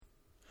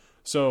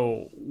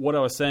So what I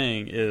was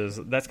saying is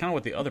that's kind of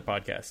what the other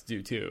podcasts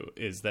do too,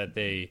 is that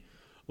they,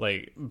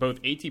 like,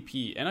 both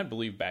ATP and I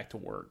believe Back to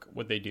Work,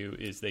 what they do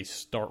is they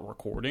start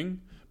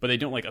recording, but they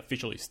don't like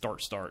officially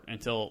start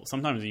until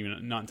sometimes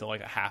even not until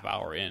like a half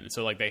hour in.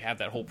 So like they have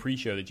that whole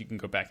pre-show that you can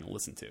go back and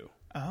listen to.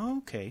 Oh,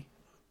 okay.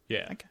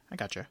 Yeah. I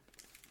gotcha.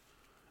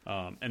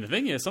 And the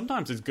thing is,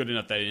 sometimes it's good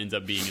enough that it ends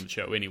up being in the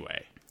show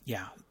anyway.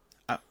 Yeah.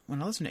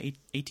 When I listen to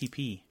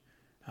ATP,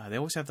 they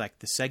always have like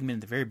the segment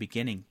at the very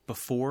beginning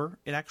before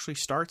it actually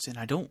starts, and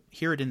I don't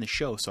hear it in the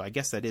show, so I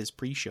guess that is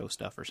pre-show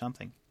stuff or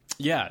something.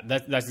 Yeah,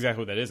 that's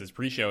exactly what that is. It's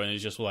pre-show, and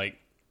it's just like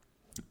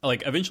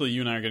eventually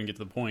you and I are going to get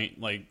to the point,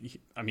 like,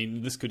 I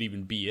mean, this could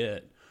even be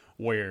it,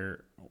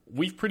 where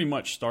we've pretty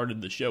much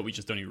started the show, we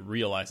just don't even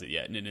realize it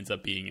yet, and it ends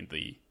up being in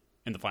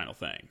the final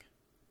thing.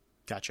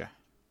 Gotcha.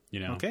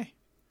 You know? Okay.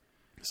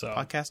 So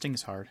podcasting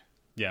is hard.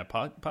 Yeah,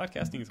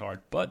 podcasting is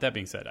hard. But that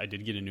being said, I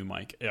did get a new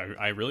mic.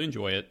 I really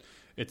enjoy it.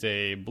 It's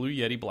a Blue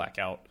Yeti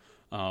Blackout.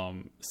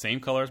 Same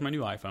color as my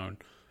new iPhone.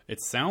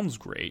 It sounds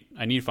great.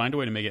 I need to find a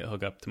way to make it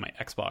hook up to my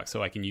Xbox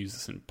so I can use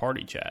this in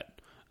party chat.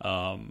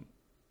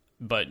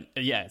 But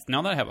yeah,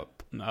 now that I have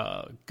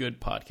a good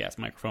podcast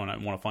microphone, I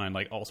want to find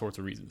like all sorts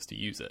of reasons to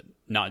use it,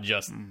 not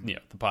just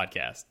the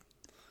podcast.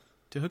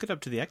 To hook it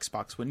up to the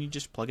Xbox, wouldn't you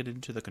just plug it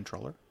into the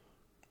controller?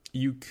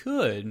 You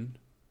could.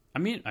 I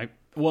mean,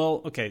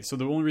 well, okay, so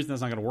the only reason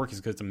that's not going to work is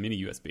because it's a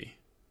mini USB.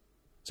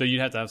 So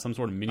you'd have to have some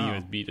sort of mini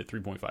USB to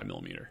 3.5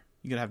 millimeter.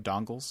 You gotta have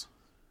dongles?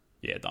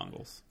 Yeah,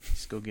 dongles.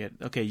 Just go get...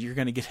 Okay, you're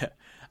gonna get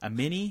a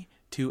mini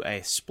to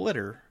a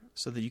splitter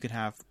so that you can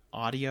have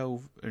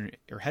audio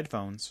or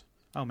headphones.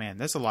 Oh man,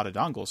 there's a lot of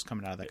dongles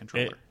coming out of that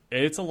controller.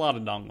 It's a lot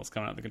of dongles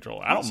coming out of the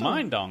controller. I don't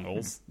mind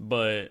dongles,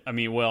 but, I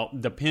mean, well,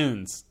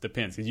 depends.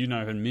 Because you and I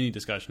have had many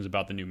discussions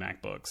about the new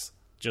MacBooks.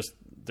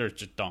 There's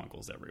just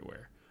dongles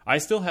everywhere. I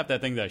still have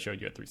that thing that I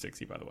showed you at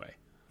 360, by the way.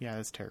 Yeah,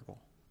 that's terrible.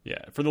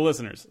 Yeah, for the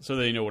listeners, so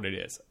they know what it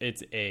is.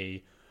 It's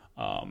the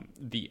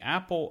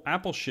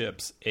Apple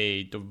ships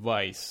a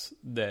device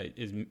that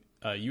is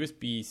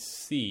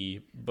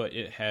USB-C, but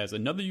it has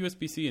another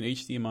USB-C, an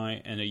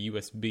HDMI, and a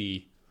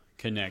USB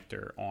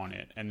connector on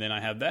it. And then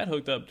I have that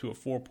hooked up to a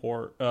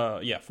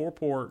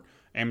 4-port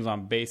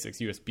Amazon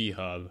Basics USB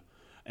hub,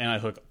 and I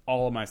hook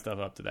all of my stuff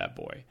up to that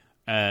boy.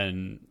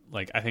 And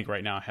like I think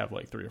right now I have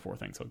like 3 or 4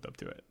 things hooked up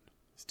to it.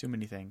 It's too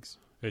many things.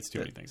 It's too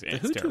many things. The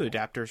Hutu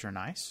adapters are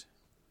nice.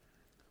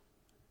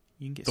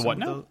 You can get the what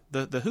now?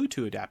 The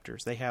Hutu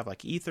adapters. They have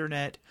like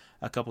Ethernet,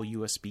 a couple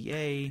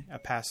USB-A, a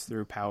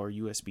pass-through power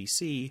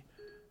USB-C,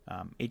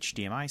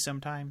 HDMI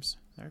sometimes.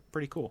 They're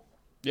pretty cool.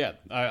 Yeah,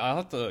 I'll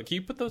have to. Can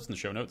you put those in the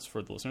show notes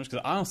for the listeners?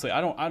 Because honestly,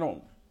 I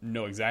don't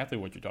know exactly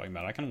what you're talking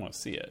about. I kind of want to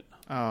see it.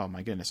 Oh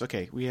my goodness.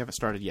 Okay, we haven't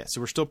started yet, so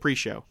we're still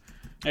pre-show.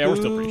 Yeah, we're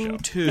still pre-show.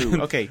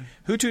 Hutu. Okay,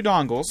 Hutu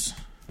dongles.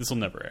 This will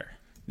never air.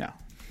 No.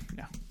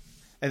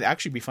 It'd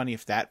actually be funny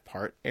if that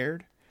part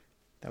aired.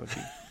 That would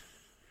be.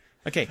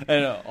 Okay.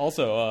 And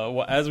also,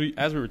 as we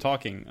were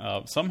talking,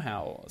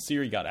 somehow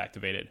Siri got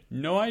activated.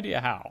 No idea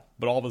how,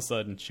 but all of a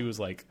sudden she was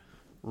like,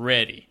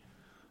 ready.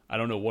 I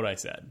don't know what I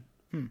said.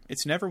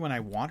 It's never when I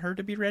want her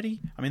to be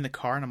ready. I'm in the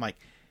car and I'm like,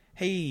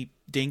 hey,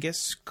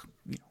 dingus,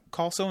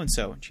 call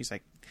so-and-so. And she's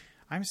like,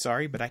 I'm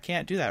sorry, but I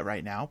can't do that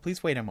right now.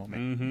 Please wait a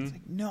moment. Mm-hmm. It's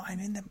like, no,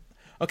 I'm in the...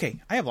 Okay,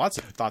 I have lots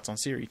of thoughts on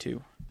Siri,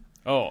 too.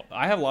 Oh,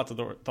 I have lots of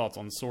thoughts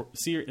on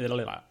Siri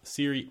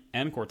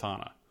and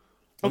Cortana.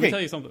 Let me tell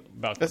you something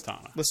about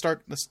Cortana.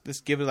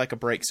 Let's give it like a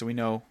break so we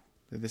know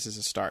that this is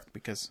a start,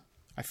 because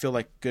I feel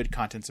like good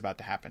content's about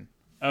to happen.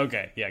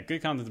 Okay, yeah,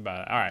 good content's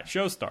about it. All right,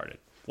 show started.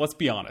 Let's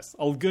be honest.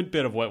 A good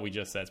bit of what we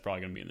just said is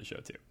probably going to be in the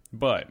show too.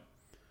 But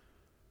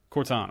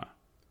Cortana,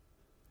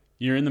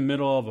 you're in the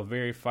middle of a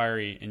very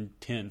fiery,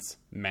 intense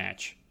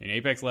match in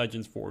Apex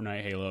Legends,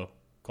 Fortnite, Halo,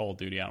 Call of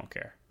Duty, I don't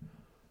care.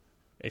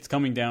 It's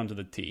coming down to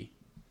the T.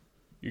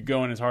 You're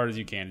going as hard as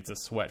you can. It's a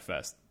sweat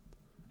fest.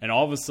 And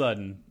all of a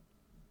sudden,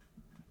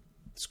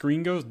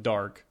 screen goes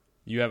dark.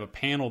 You have a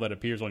panel that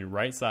appears on your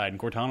right side, and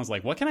Cortana's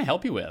like, what can I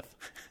help you with?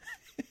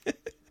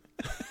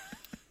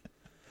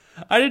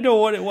 I didn't know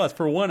what it was.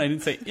 For one, I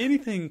didn't say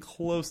anything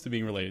close to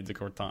being related to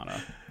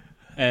Cortana.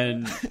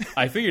 And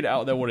I figured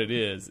out that what it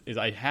is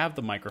I have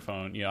the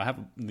microphone, I have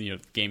the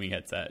gaming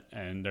headset,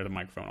 and there's a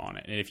microphone on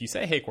it. And if you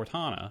say, hey,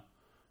 Cortana,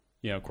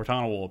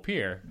 Cortana will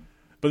appear.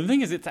 But the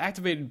thing is, it's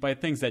activated by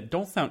things that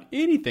don't sound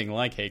anything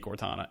like Hey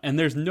Cortana, and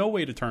there's no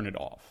way to turn it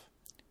off.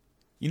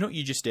 You know what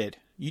you just did?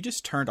 You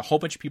just turned a whole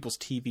bunch of people's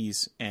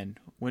TVs and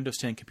Windows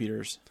 10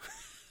 computers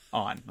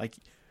on. Like,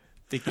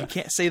 you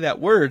can't say that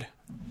word.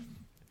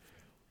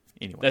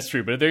 Anyway. That's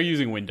true, but if they're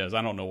using Windows,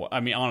 I don't know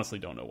honestly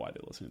don't know why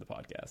they listen to the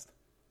podcast.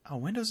 Oh,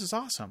 Windows is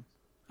awesome.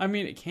 I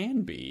mean, it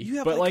can be. You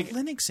have like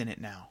Linux in it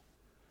now.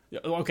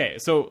 Okay,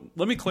 so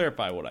let me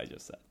clarify what I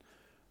just said.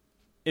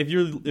 If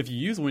you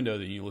use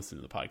Windows and you listen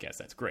to the podcast,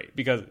 that's great.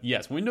 Because,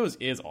 yes, Windows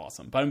is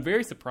awesome. But I'm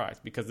very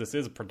surprised because this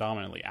is a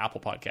predominantly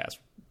Apple podcast,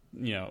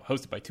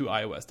 hosted by 2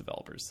 iOS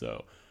developers.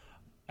 So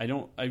I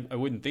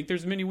wouldn't think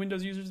there's many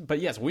Windows users. But,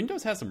 yes,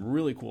 Windows has some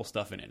really cool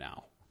stuff in it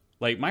now.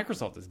 Like,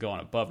 Microsoft is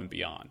going above and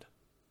beyond.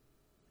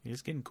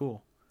 It's getting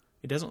cool.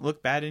 It doesn't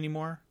look bad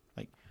anymore.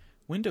 Like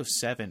Windows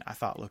 7, I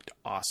thought looked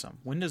awesome.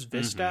 Windows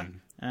Vista,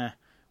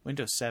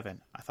 Windows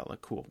 7, I thought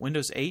looked cool.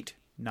 Windows 8,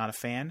 not a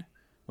fan.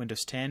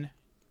 Windows 10,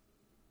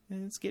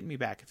 it's getting me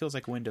back. It feels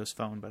like a Windows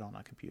Phone, but on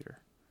a computer.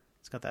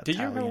 It's got that. Did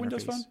you ever have a interface.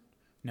 Windows Phone?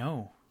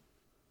 No.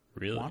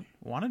 Really?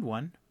 Wanted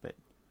one, but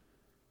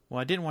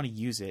I didn't want to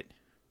use it.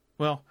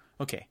 Well,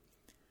 okay.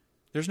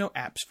 There's no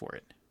apps for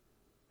it,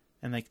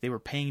 and like they were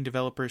paying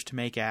developers to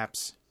make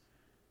apps.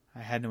 I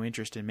had no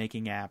interest in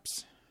making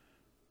apps.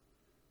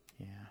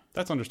 Yeah.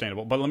 That's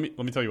understandable. But let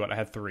me tell you what. I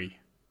had 3.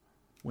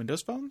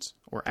 Windows phones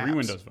or apps? 3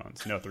 Windows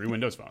phones. No, 3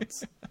 Windows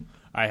phones.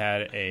 I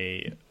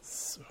had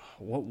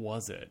what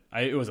was it?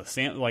 It was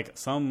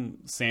some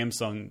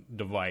Samsung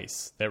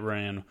device that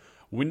ran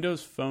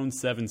Windows Phone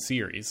 7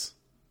 series.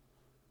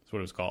 That's what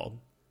it was called.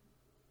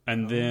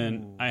 And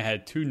then I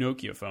had 2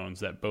 Nokia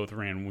phones that both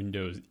ran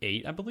Windows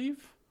 8, I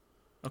believe.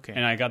 Okay.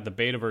 And I got the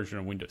beta version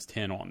of Windows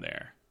 10 on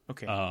there.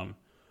 Okay.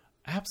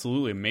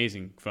 Absolutely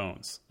amazing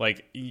phones.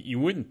 Like, you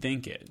wouldn't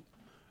think it.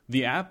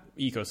 The app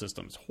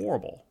ecosystem is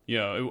horrible. You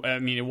know,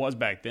 it was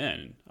back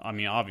then. I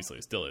mean, obviously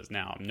it still is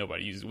now.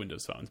 Nobody uses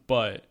Windows phones.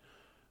 But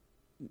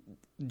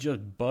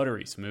just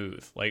buttery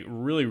smooth. Like,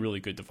 really, really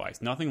good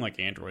device. Nothing like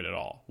Android at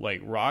all.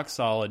 Like, rock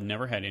solid.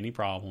 Never had any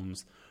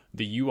problems.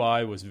 The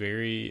UI was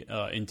very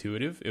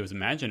intuitive. It was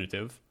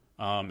imaginative.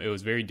 It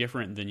was very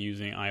different than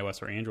using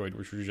iOS or Android,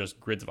 which were just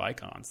grids of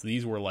icons.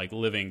 These were like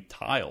living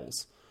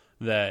tiles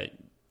that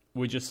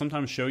would just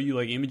sometimes show you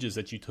like images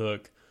that you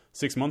took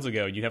 6 months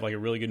ago. You'd have like a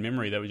really good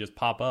memory that would just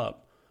pop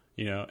up,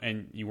 you know,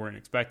 and you weren't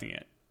expecting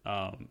it.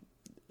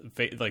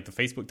 Like the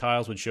Facebook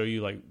tiles would show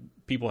you like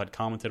people had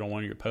commented on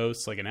one of your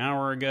posts like an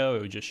hour ago.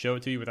 It would just show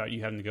it to you without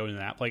you having to go into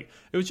the app. Like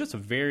it was just it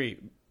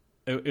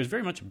was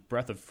very much a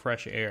breath of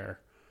fresh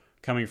air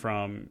coming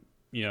from,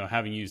 you know,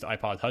 having used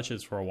iPod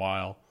Touches for a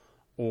while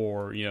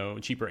or, you know,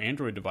 cheaper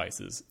Android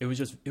devices. It was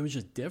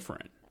just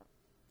different,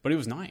 but it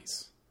was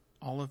nice.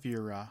 All of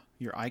your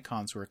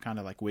icons were kind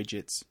of like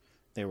widgets.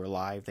 They were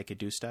live. They could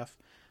do stuff.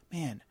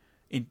 Man,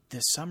 in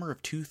the summer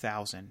of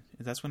 2000,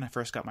 that's when I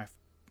first got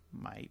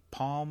my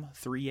Palm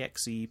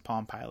 3XE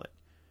Palm Pilot.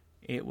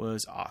 It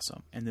was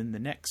awesome. And then the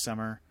next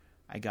summer,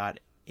 I got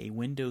a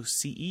Windows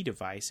CE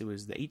device. It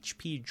was the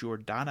HP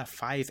Jordana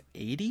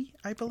 580,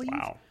 I believe.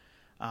 Wow.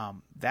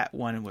 That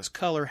one was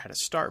color, had a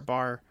start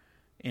bar,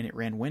 and it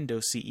ran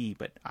Windows CE,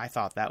 but I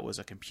thought that was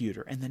a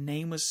computer. And the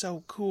name was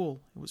so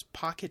cool. It was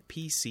Pocket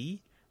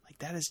PC. Like,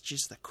 that is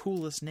just the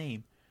coolest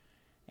name.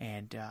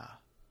 And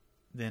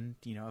then,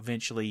 you know,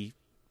 eventually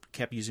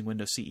kept using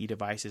Windows CE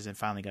devices and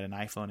finally got an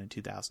iPhone in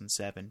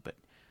 2007. But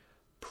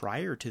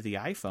prior to the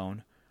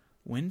iPhone,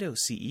 Windows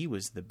CE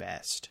was the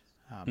best.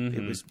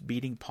 It was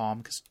beating Palm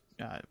because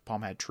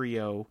Palm had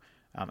Trio.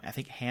 I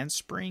think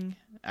Handspring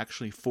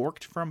actually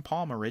forked from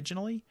Palm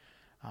originally,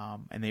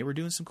 and they were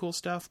doing some cool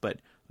stuff, but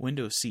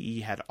Windows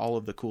CE had all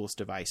of the coolest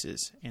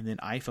devices, and then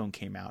iPhone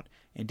came out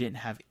and didn't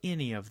have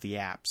any of the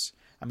apps.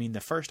 I mean,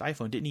 the first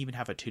iPhone didn't even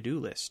have a to-do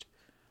list.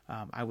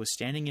 I was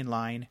standing in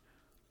line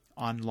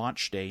on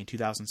launch day in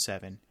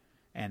 2007,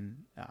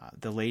 and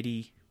the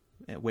lady,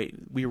 we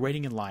were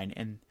waiting in line,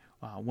 and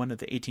one of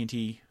the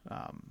AT&T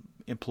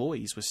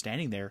employees was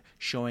standing there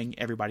showing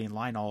everybody in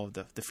line all of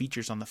the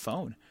features on the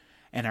phone.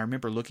 And I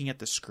remember looking at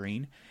the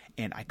screen,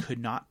 and I could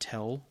not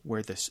tell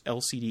where this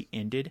LCD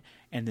ended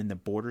and then the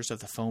borders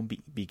of the phone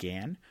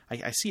began.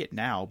 I see it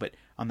now, but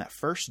on that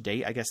first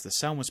day, I guess the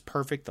sound was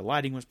perfect, the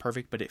lighting was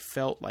perfect, but it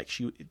felt like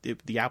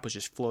the app was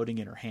just floating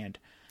in her hand.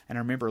 And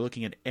I remember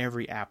looking at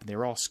every app, and they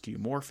were all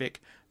skeuomorphic.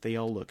 They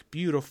all looked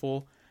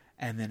beautiful.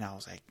 And then I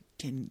was like,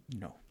 can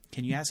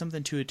you add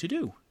something to it to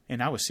do?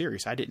 And I was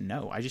serious. I didn't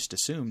know. I just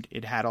assumed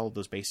it had all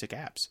those basic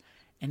apps,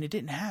 and it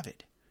didn't have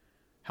it.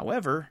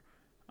 However,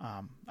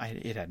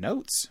 it had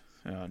Notes.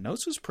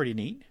 Notes was pretty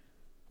neat.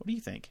 What do you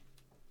think?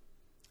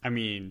 I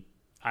mean,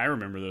 I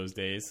remember those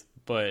days,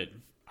 but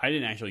I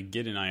didn't actually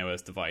get an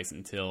iOS device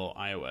until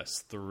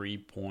iOS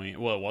 3.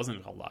 Well, it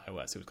wasn't called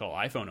iOS. It was called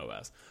iPhone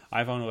OS.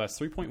 iPhone OS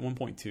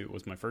 3.1.2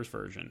 was my first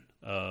version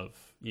of,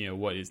 you know,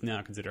 what is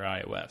now considered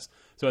iOS.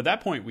 So at that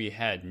point, we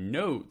had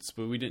Notes,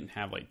 but we didn't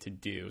have like To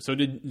Do. So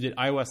did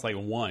iOS like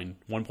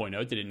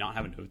 1.0? Did it not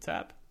have a Notes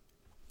app?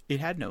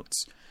 It had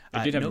Notes.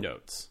 It did have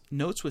Notes.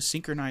 Notes was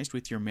synchronized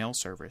with your mail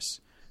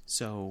service.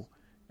 So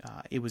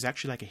it was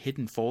actually like a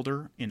hidden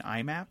folder in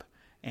IMAP.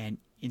 And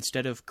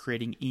instead of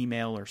creating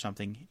email or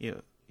something,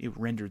 it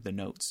rendered the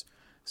notes.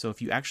 So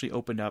if you actually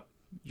opened up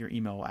your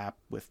email app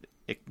with,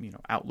 you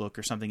know, Outlook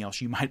or something else,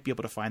 you might be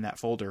able to find that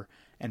folder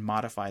and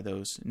modify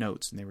those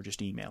notes, and they were just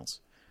emails.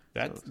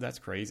 That's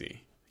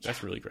crazy.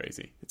 That's really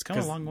crazy. It's come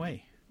a long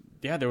way.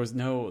 Yeah, there was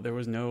no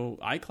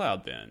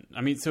iCloud then.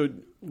 I mean, so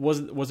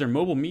was there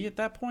Mobile Me at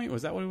that point?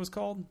 Was that what it was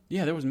called?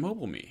 Yeah, there was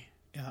Mobile Me.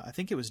 I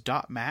think it was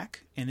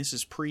 .Mac, and this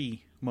is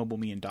pre-Mobile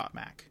Me and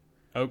 .Mac.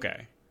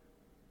 Okay.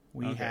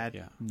 We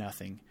had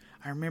nothing.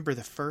 I remember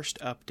the first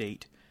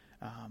update.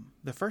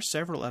 The first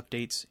several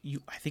updates,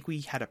 I think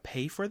we had to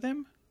pay for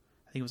them.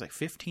 I think it was like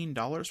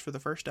 $15 for the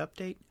first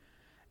update,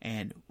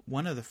 and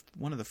one of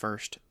the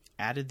first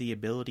added the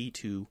ability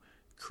to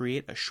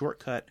create a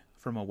shortcut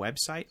from a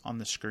website on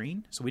the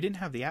screen. So we didn't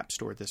have the App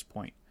Store at this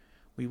point.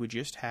 We would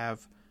just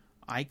have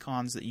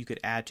icons that you could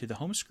add to the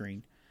home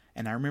screen.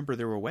 And I remember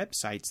there were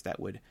websites that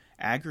would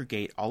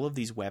aggregate all of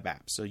these web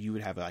apps. So you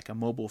would have like a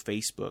mobile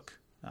Facebook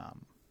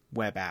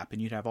web app,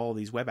 and you'd have all of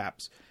these web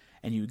apps.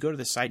 And you would go to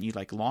the site and you'd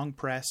like long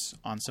press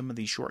on some of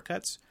these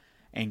shortcuts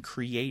and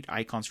create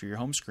icons for your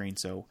home screen.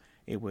 So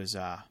it was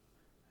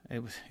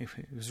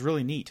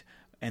really neat.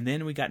 And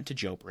then we got into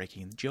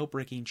jailbreaking.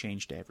 Jailbreaking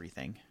changed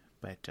everything.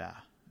 But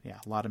yeah,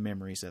 a lot of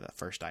memories of that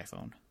first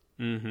iPhone.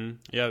 Mm-hmm.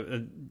 Yeah,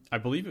 I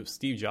believe it was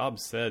Steve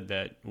Jobs said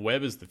that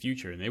web is the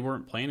future, and they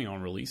weren't planning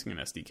on releasing an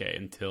SDK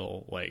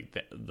until like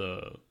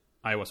the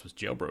iOS was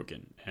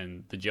jailbroken,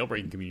 and the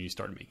jailbreaking community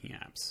started making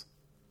apps.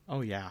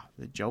 Oh yeah,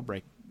 the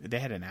jailbreak. They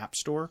had an app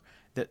store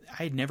that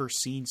I had never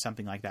seen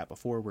something like that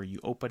before, where you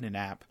open an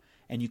app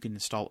and you can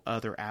install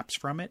other apps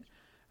from it.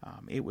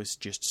 It was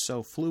just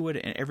so fluid,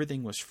 and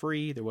everything was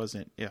free. There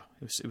wasn't, it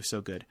was so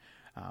good.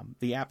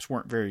 The apps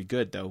weren't very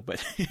good though,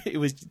 but it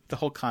was, the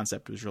whole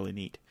concept was really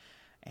neat.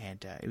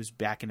 And it was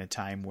back in a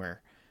time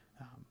where,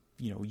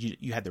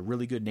 you had the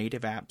really good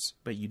native apps,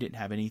 but you didn't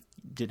have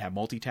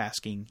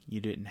multitasking. You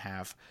didn't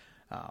have,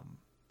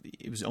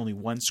 it was only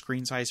one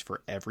screen size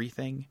for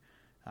everything.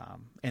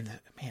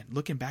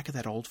 Looking back at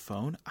that old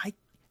phone,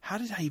 how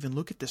did I even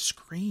look at the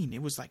screen?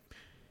 It was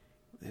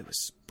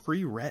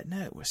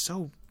pre-Retina. It was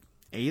so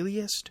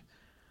aliased.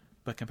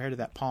 But compared to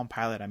that Palm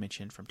Pilot I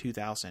mentioned from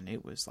 2000,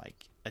 it was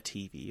like a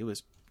TV. It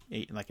was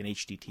like an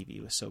HD TV.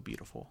 It was so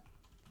beautiful.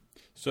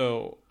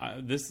 So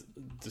this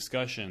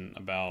discussion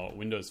about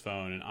Windows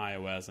Phone and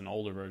iOS and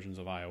older versions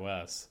of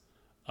iOS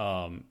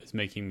is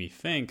making me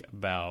think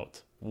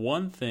about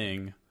one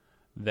thing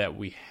that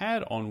we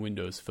had on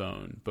Windows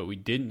Phone, but we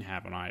didn't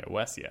have on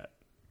iOS yet.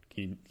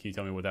 Can you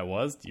tell me what that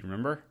was? Do you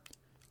remember?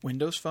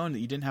 Windows Phone that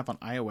you didn't have on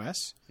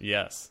iOS?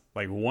 Yes.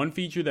 Like one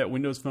feature that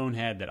Windows Phone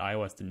had that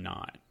iOS did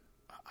not.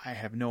 I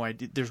have no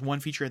idea. There's one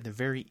feature at the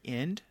very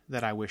end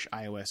that I wish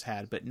iOS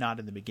had, but not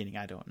in the beginning.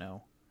 I don't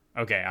know.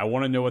 Okay, I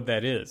want to know what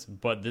that is.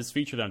 But this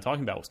feature that I'm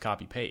talking about was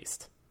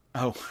copy-paste.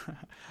 Oh.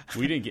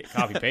 We didn't get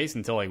copy-paste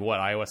until,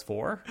 iOS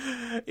 4?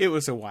 It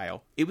was a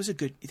while. They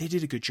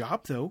did a good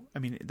job, though. I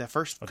mean, the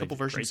first couple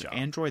versions of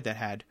Android that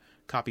had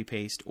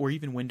copy-paste, or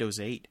even Windows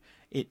 8,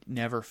 it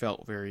never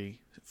felt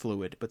very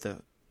fluid. But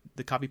the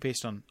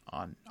copy-paste on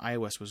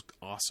iOS was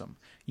awesome.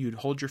 You'd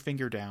hold your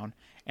finger down,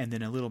 and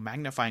then a little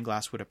magnifying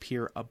glass would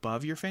appear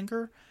above your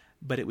finger,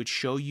 but it would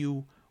show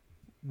you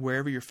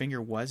wherever your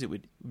finger was. It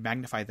would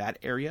magnify that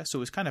area. So it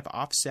was kind of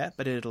offset,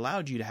 but it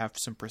allowed you to have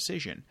some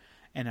precision.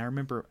 And I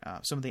remember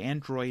some of the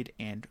Android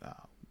and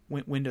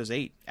Windows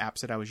 8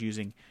 apps that I was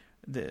using,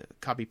 the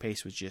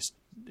copy-paste was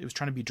it was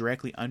trying to be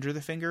directly under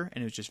the finger,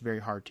 and it was just very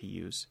hard to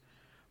use.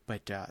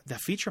 But the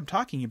feature I'm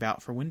talking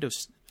about for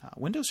Windows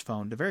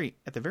Phone,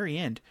 at the very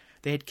end,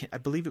 they had, I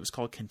believe it was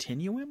called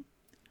Continuum.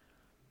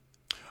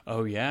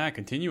 Oh yeah,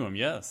 Continuum.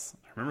 Yes,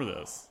 I remember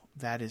this.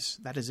 That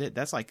is it.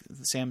 That's like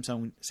the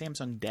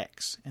Samsung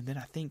DeX, and then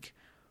I think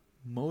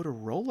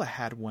Motorola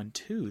had one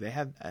too. They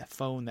had a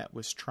phone that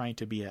was trying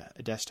to be a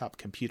desktop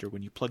computer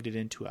when you plugged it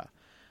into a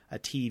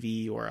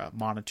TV or a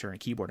monitor and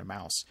keyboard and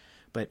mouse.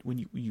 But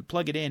when you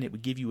plug it in, it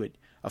would give you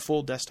a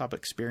full desktop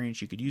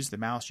experience. You could use the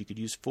mouse. You could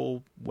use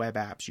full web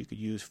apps. You could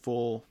use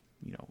full,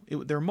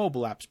 they're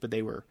mobile apps, but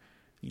they were,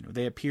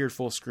 they appeared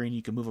full screen.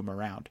 You could move them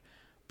around.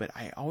 But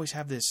I always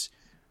have this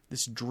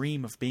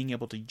dream of being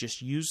able to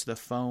just use the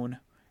phone,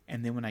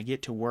 and then when I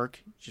get to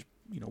work, just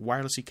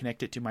wirelessly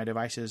connect it to my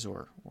devices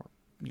or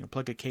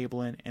plug a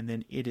cable in, and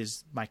then it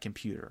is my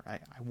computer. I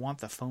want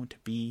the phone to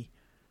be,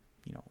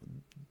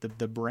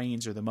 the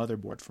brains or the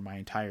motherboard for my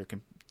entire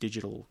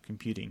digital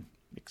computing.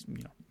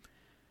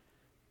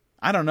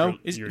 I don't know.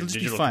 Your it'll just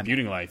digital be fun.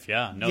 Computing life,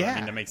 yeah. No, yeah. I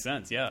mean, that makes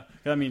sense, yeah.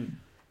 I mean,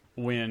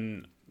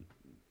 when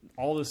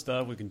all this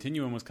stuff with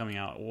Continuum was coming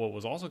out, what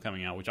was also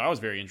coming out, which I was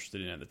very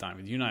interested in at the time,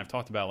 because you and I have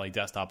talked about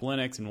desktop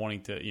Linux and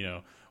wanting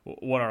to,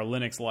 what our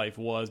Linux life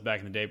was back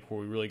in the day before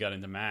we really got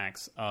into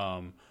Macs.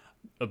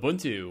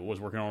 Ubuntu was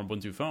working on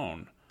Ubuntu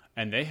Phone,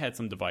 and they had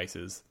some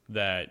devices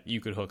that you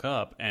could hook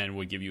up and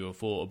would give you a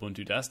full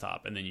Ubuntu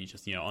desktop, and then you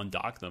just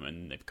undock them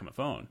and they become a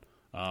phone.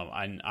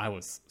 I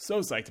was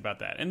so psyched about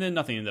that, and then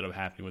nothing ended up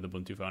happening with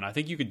Ubuntu Phone. I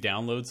think you could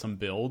download some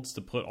builds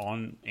to put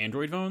on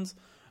Android phones,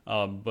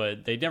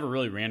 but they never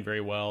really ran very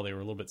well. They were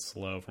a little bit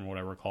slow from what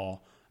I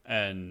recall,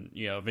 and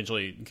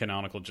eventually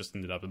Canonical just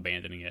ended up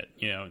abandoning it.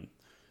 And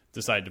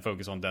decided to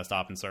focus on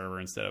desktop and server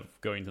instead of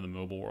going to the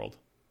mobile world.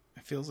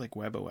 It feels like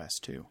WebOS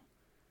too.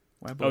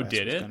 WebOS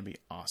did was it? going to be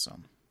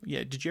awesome. Yeah,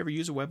 did you ever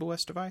use a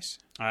WebOS device?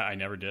 I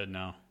never did,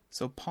 no.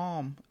 So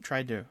Palm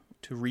tried to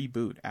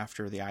reboot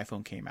after the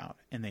iPhone came out,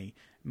 and they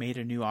made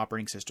a new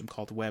operating system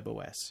called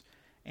WebOS.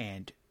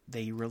 And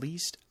they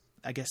released,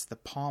 I guess, the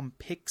Palm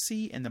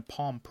Pixie and the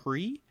Palm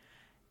Pre,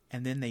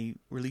 and then they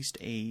released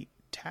a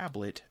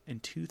tablet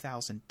in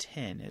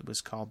 2010. It was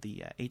called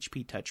the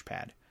HP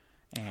Touchpad.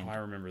 And I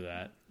remember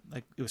that.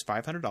 it was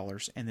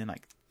 $500, and then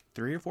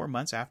 3 or 4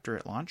 months after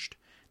it launched,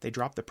 they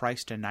dropped the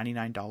price to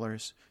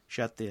 $99,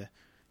 shut the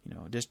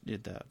just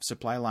did the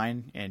supply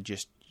line and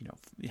just,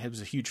 it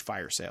was a huge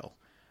fire sale.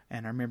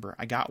 And I remember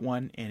I got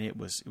one and it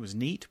was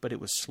neat, but it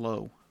was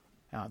slow.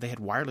 They had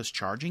wireless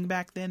charging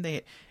back then.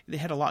 They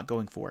had a lot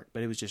going for it,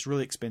 but it was just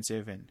really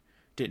expensive and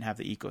didn't have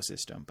the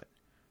ecosystem. But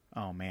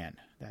oh man,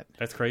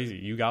 that's crazy.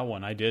 You got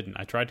one. I didn't.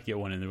 I tried to get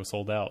one and it was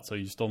sold out. So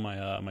you stole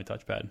my my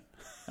touchpad.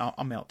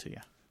 I'll mail it to you.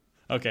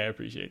 Okay, I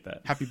appreciate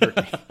that. Happy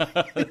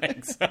birthday.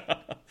 Thanks.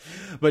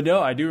 But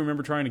no, I do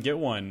remember trying to get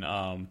one.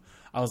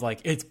 I was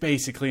like, it's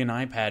basically an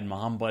iPad,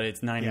 Mom, but it's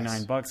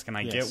 $99. Can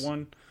I get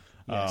one?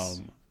 Yes.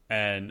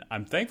 And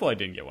I'm thankful I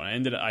didn't get one.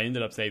 I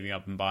ended up saving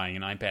up and buying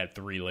an iPad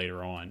 3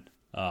 later on.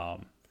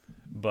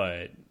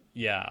 But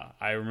yeah,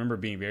 I remember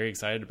being very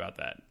excited about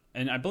that.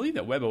 And I believe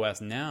that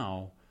WebOS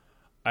now,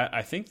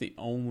 I think the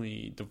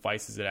only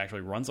devices it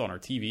actually runs on are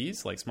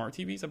TVs, like smart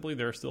TVs. I believe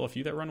there are still a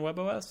few that run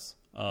WebOS.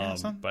 But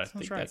I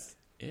think that's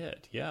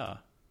it. Yeah.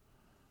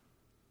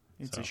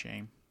 It's a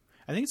shame.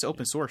 I think it's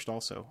open sourced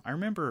also. I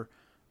remember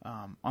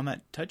on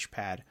that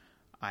touchpad,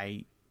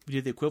 I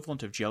did the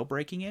equivalent of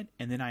jailbreaking it,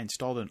 and then I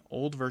installed an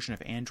old version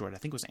of Android. I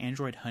think it was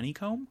Android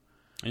Honeycomb.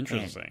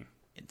 Interesting.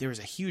 And there was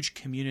a huge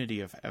community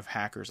of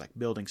hackers like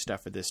building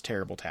stuff for this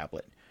terrible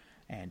tablet,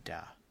 and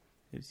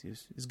it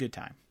was a good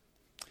time.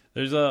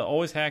 There's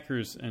always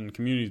hackers and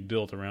communities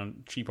built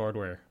around cheap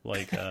hardware,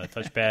 like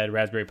touchpad,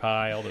 Raspberry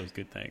Pi, all those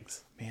good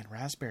things. Man,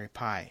 Raspberry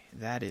Pi,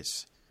 that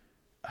is...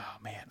 Oh,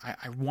 man,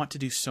 I want to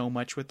do so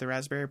much with the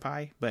Raspberry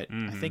Pi, but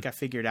I think I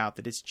figured out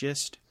that it's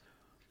just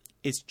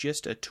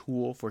a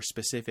tool for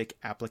specific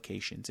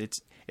applications.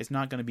 It's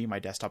not going to be my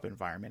desktop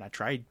environment. I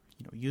tried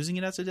using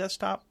it as a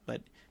desktop,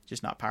 but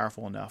just not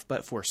powerful enough.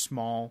 But for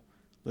small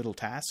little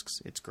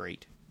tasks, it's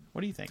great. What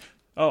do you think?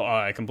 Oh,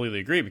 I completely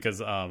agree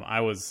because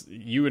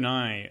you and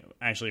I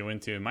actually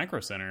went to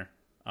Micro Center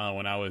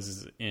when I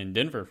was in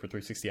Denver for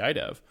 360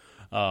 iDev,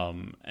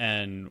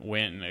 and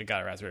went and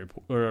got a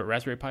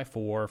Raspberry Pi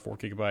 4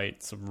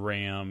 gigabytes of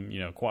RAM,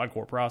 quad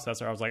core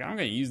processor. I was like, I'm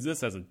going to use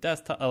this as a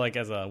desktop, like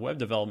as a web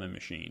development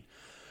machine.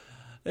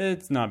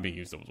 It's not being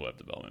used as a web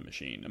development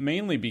machine,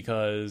 mainly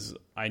because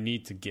I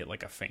need to get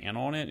like a fan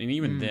on it, and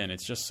even then,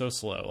 it's just so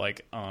slow.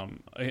 Like,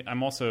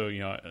 I'm also,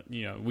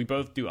 we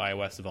both do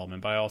iOS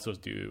development, but I also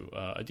do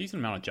a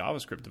decent amount of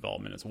JavaScript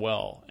development as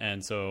well.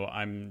 And so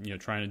I'm,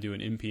 trying to do an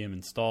npm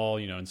install,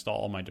 install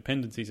all my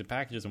dependencies and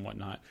packages and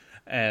whatnot,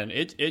 and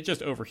it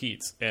just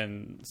overheats,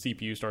 and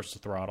CPU starts to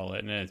throttle it,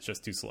 and it's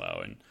just too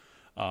slow. And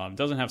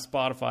doesn't have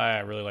Spotify. I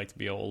really like to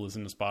be able to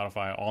listen to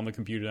Spotify on the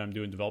computer that I'm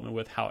doing development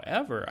with.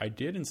 However, I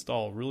did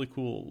install a really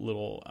cool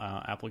little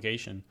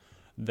application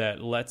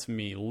that lets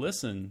me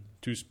listen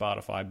to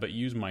Spotify but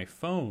use my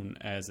phone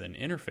as an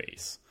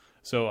interface.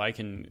 So I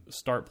can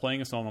start playing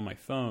a song on my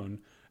phone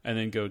and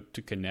then go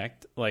to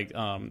connect. Like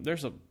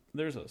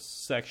there's a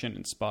section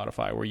in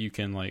Spotify where you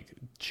can like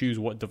choose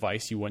what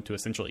device you want to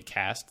essentially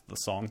cast the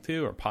song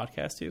to or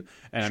podcast to,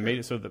 and I made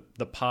it so that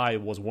the Pi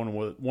was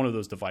one of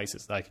those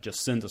devices that I could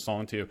just send the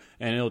song to,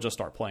 and it'll just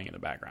start playing in the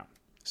background.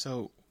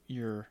 So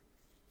you're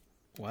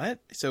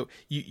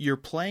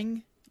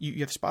playing. You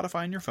have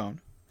Spotify on your phone.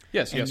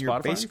 Yes, you have you're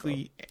Spotify.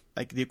 Basically,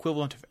 like the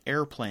equivalent of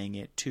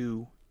AirPlaying it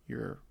to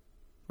your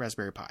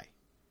Raspberry Pi.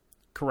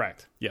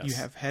 Correct. Yes. You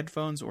have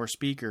headphones or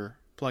speaker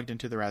plugged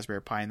into the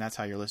Raspberry Pi, and that's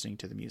how you're listening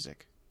to the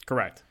music.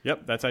 Correct.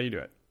 Yep, that's how you do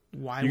it.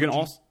 Why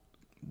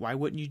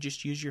wouldn't you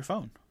just use your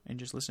phone and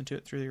just listen to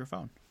it through your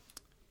phone?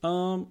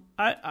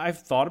 I've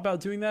thought about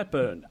doing that,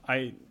 but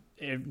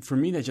for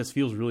me that just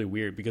feels really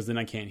weird because then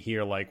I can't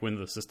hear like when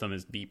the system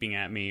is beeping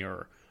at me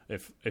or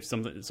if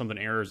something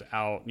errors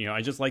out.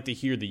 I just like to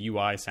hear the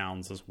UI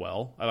sounds as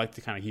well. I like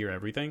to kind of hear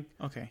everything.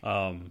 Okay.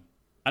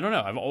 I don't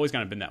know. I've always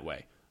kind of been that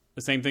way.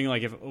 The same thing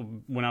like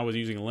when I was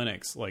using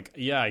Linux, like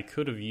I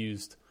could have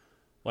used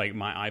like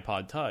my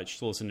iPod Touch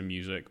to listen to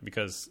music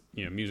because,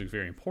 music's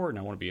very important.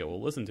 I want to be able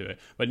to listen to it.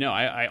 But no,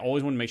 I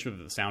always want to make sure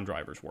that the sound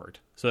drivers worked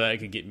so that I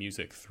could get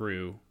music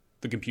through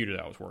the computer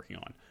that I was working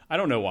on. I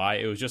don't know why.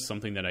 It was just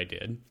something that I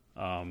did.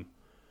 That's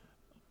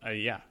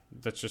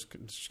just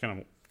kind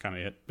of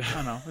it. I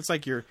don't know. It's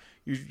like you're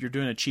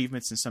doing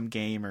achievements in some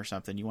game or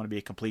something. You want to be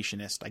a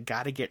completionist. I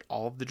got to get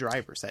all of the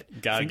drivers. That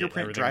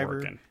fingerprint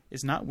driver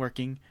is not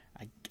working.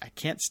 I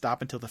can't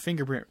stop until the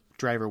fingerprint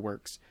driver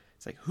works.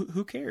 It's like,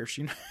 who cares,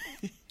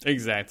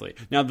 Exactly.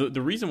 Now,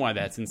 the reason why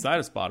that's inside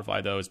of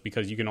Spotify, though, is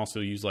because you can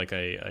also use, like,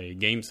 a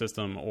game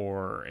system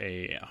or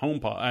a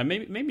HomePod.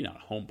 Maybe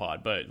not a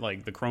HomePod, but,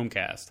 like, the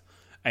Chromecast.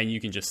 And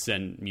you can just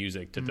send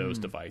music to those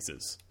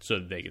devices so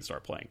that they can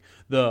start playing.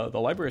 The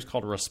library is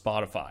called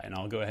Respotify, and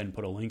I'll go ahead and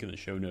put a link in the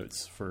show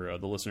notes for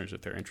the listeners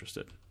if they're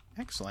interested.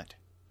 Excellent.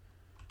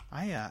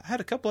 I had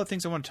a couple of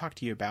things I want to talk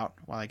to you about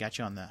while I got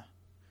you on the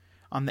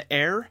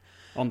air.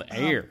 On the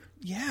air.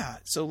 Yeah.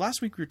 So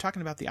last week we were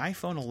talking about the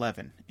iPhone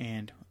 11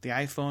 and the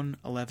iPhone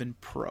 11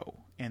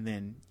 Pro, and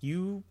then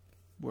you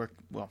were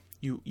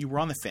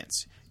on the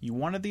fence. You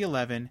wanted the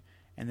 11,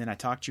 and then I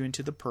talked you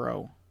into the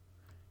Pro,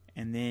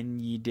 and then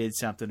you did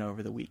something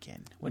over the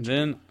weekend.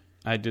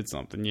 I did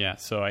something. Yeah.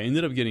 So I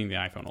ended up getting the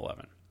iPhone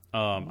 11.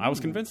 I was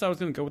convinced I was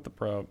going to go with the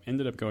Pro.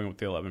 Ended up going with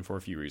the 11 for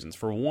a few reasons.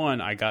 For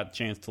one, I got a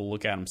chance to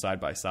look at them side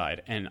by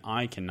side, and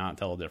I cannot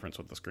tell a difference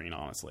with the screen,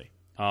 honestly.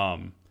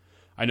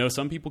 I know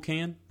some people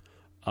can.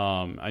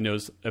 I know,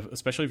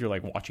 especially if you're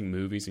like watching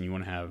movies and you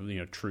want to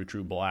have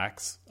true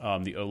blacks,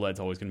 the OLED's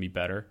always going to be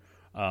better.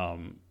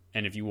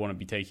 And if you want to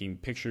be taking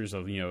pictures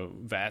of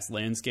vast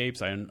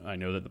landscapes, I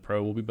know that the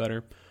Pro will be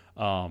better.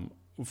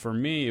 For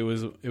me, it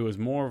was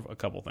more of a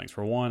couple things.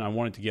 For one, I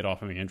wanted to get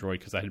off of Android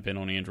because I had been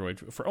on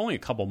Android for only a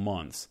couple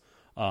months.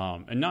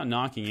 And not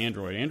knocking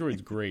Android.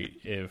 Android's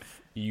great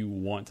if you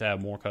want to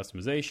have more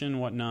customization,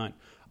 whatnot.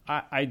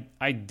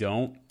 I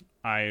don't.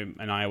 I'm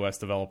an iOS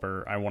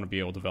developer. I want to be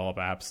able to develop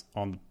apps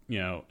on,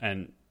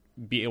 and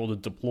be able to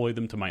deploy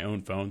them to my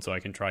own phone so I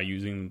can try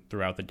using them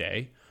throughout the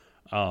day.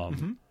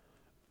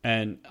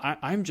 And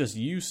I'm just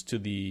used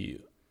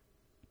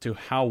to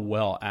how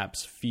well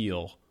apps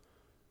feel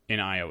in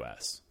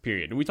iOS,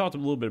 period. And we talked a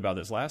little bit about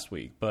this last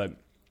week, but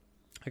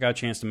I got a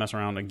chance to mess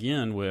around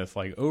again with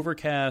like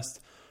Overcast,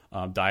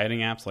 dieting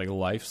apps like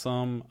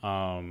Lifesum,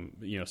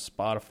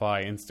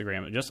 Spotify,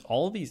 Instagram. Just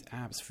all of these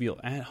apps feel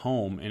at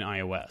home in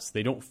iOS.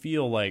 They don't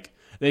feel like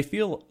they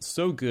feel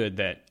so good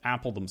that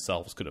Apple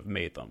themselves could have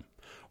made them.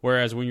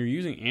 Whereas when you're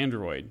using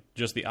Android,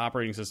 just the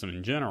operating system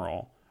in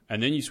general,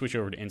 and then you switch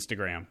over to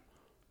Instagram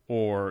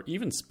or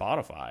even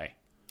Spotify,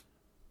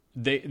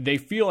 they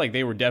feel like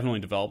they were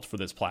definitely developed for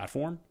this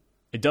platform.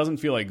 It doesn't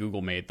feel like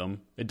Google made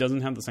them. It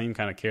doesn't have the same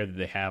kind of care that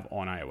they have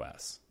on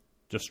iOS.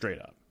 Just straight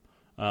up.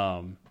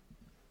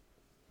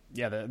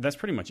 That's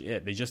pretty much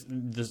it.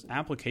 These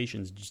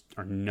applications just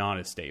are not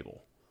as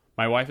stable.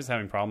 My wife is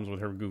having problems with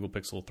her Google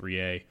Pixel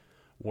 3a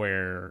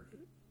where,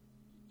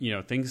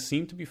 things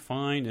seem to be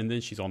fine, and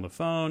then she's on the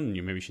phone,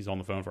 and maybe she's on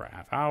the phone for a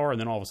half hour,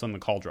 and then all of a sudden the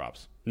call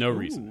drops. No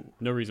reason.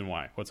 No reason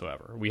why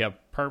whatsoever. We have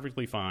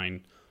perfectly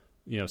fine,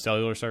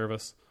 cellular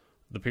service.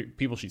 The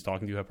people she's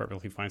talking to have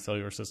perfectly fine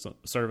cellular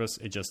service.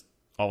 It just,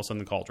 all of a sudden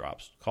the call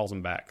drops. Calls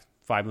them back.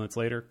 5 minutes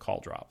later, call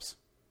drops.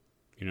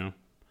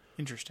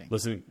 Interesting.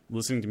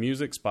 Listening to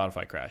music,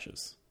 Spotify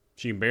crashes.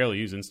 She can barely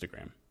use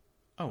Instagram.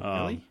 Oh,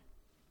 really?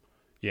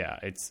 Yeah,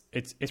 it's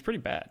pretty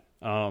bad.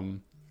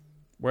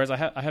 Whereas I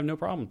have no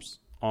problems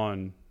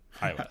on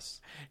iOS.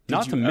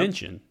 Not to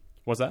mention,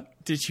 what's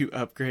that? Did you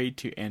upgrade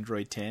to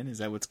Android 10? Is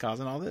that what's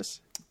causing all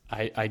this?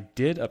 I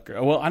did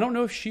upgrade. Well, I don't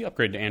know if she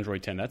upgraded to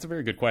Android 10. That's a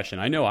very good question.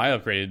 I know I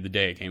upgraded the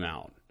day it came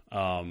out.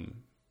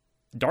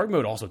 Dark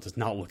mode also does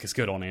not look as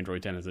good on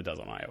Android 10 as it does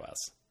on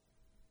iOS.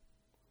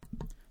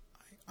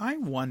 I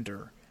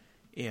wonder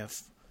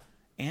if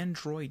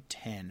Android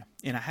 10,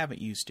 and I haven't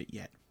used it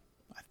yet.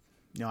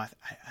 I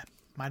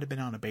might have been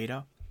on a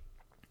beta.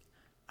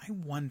 I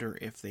wonder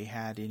if they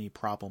had any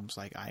problems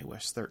like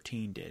iOS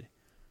 13 did.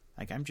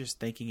 Like, I'm just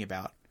thinking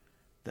about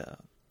the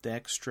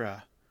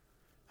extra,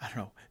 I don't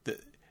know, the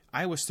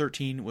iOS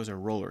 13 was a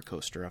roller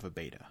coaster of a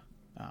beta.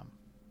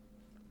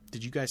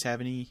 Did you guys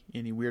have any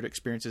weird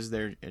experiences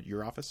there at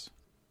your office?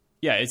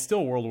 Yeah, it's still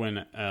a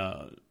whirlwind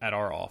at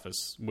our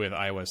office with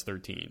iOS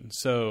 13.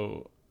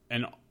 So,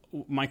 and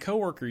my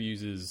coworker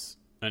uses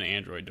an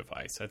Android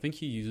device. I think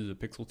he uses a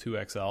Pixel 2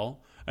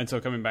 XL. And so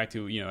coming back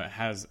to,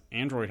 has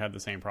Android had the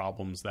same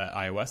problems that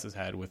iOS has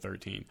had with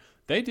 13?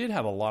 They did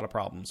have a lot of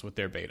problems with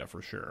their beta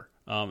for sure.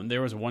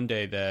 There was one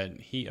day that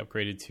he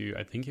upgraded to,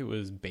 I think it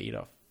was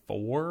beta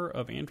 4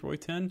 of Android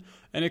 10,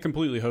 and it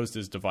completely hosed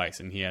his device,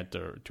 and he had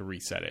to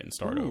reset it and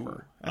start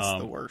over. That's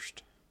the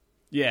worst.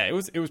 Yeah, it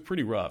was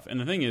pretty rough. And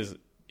the thing is,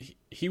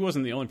 he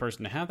wasn't the only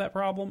person to have that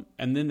problem,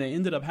 and then they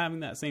ended up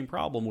having that same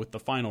problem with the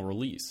final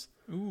release.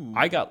 Ooh.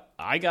 I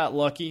got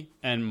lucky,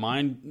 and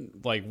mine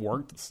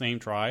worked the same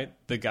try.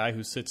 The guy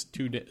who sits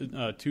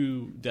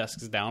two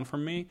desks down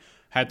from me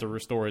had to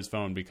restore his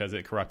phone because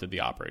it corrupted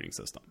the operating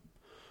system.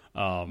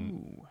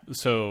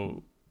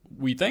 So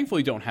we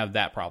thankfully don't have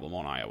that problem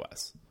on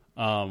iOS.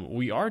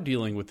 We are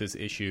dealing with this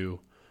issue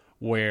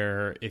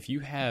where if you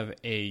have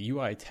a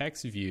UI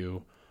text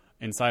view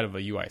inside of a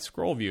UI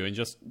scroll view, and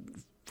just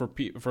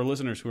for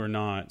listeners who are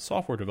not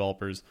software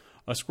developers,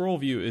 a scroll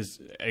view is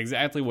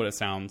exactly what it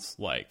sounds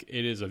like.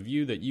 It is a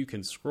view that you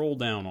can scroll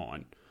down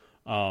on.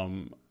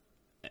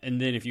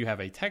 And then if you have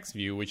a text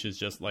view, which is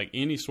just like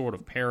any sort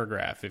of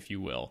paragraph, if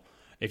you will,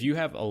 if you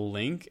have a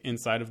link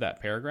inside of that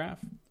paragraph,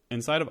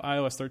 inside of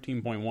iOS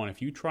 13.1,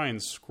 if you try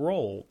and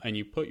scroll and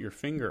you put your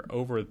finger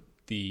over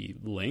the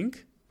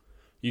link,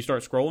 you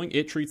start scrolling,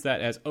 it treats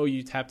that as, oh,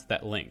 you tapped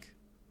that link.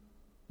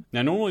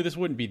 Now, normally this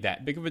wouldn't be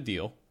that big of a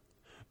deal,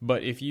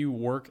 but if you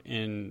work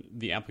in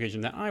the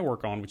application that I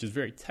work on, which is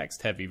very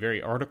text-heavy,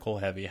 very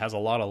article-heavy, has a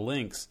lot of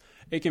links,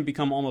 it can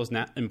become almost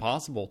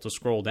impossible to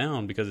scroll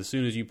down because as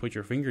soon as you put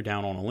your finger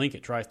down on a link,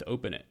 it tries to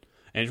open it,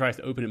 and it tries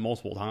to open it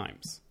multiple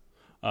times.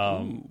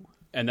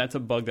 And that's a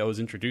bug that was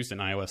introduced in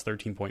iOS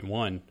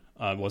 13.1.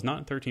 Was not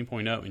in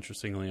 13.0,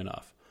 interestingly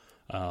enough.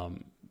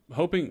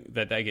 Hoping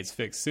that gets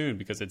fixed soon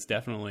because it's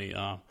definitely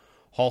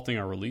halting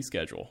our release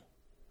schedule.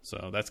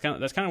 So that's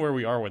kind of where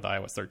we are with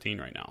iOS 13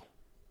 right now.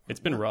 It's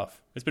been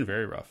rough. It's been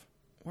very rough.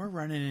 We're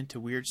running into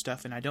weird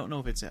stuff, and I don't know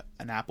if it's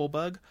an Apple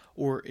bug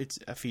or it's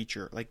a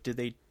feature. Like, did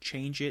they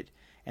change it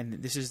and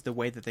this is the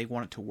way that they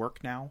want it to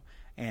work now.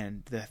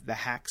 And the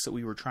hacks that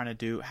we were trying to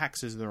do,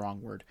 hacks is the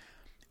wrong word.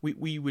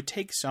 We would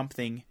take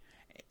something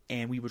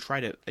and we would try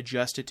to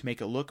adjust it to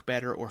make it look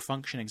better or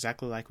function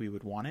exactly like we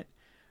would want it.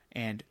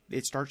 And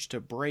it starts to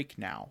break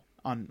now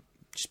on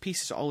just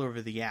pieces all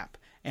over the app.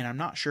 And I'm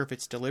not sure if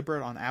it's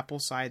deliberate on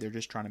Apple's side. They're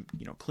just trying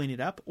to, clean it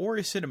up, or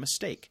is it a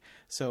mistake?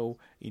 So,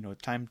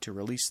 time to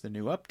release the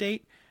new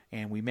update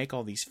and we make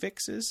all these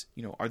fixes.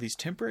 Are these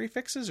temporary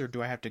fixes, or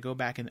do I have to go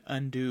back and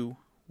undo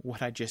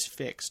what I just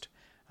fixed?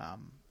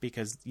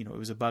 Because, it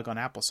was a bug on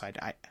Apple's side.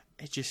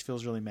 It just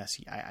feels really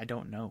messy. I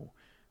don't know.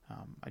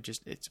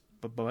 It's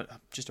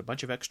just a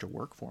bunch of extra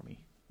work for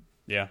me.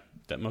 Yeah,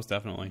 most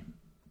definitely.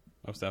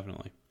 Most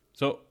definitely.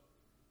 So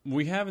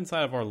we have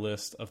inside of our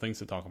list of things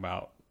to talk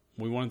about,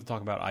 we wanted to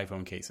talk about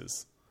iPhone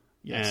cases.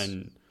 Yes.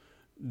 And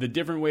the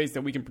different ways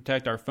that we can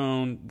protect our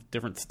phone,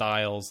 different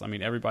styles. I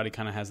mean, everybody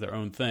kind of has their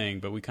own thing,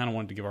 but we kind of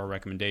wanted to give our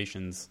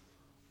recommendations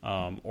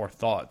or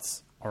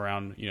thoughts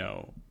around,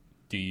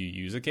 do you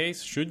use a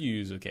case? Should you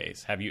use a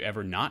case? Have you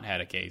ever not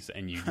had a case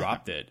and you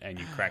dropped it and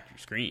you cracked your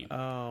screen?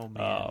 Oh,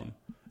 man.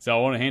 So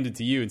I want to hand it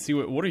to you and see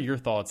what are your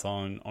thoughts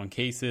on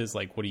cases?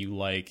 Like, what do you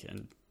like?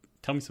 And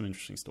tell me some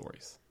interesting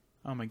stories.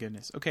 Oh, my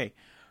goodness. Okay.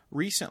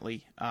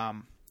 Recently,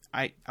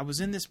 I was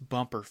in this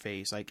bumper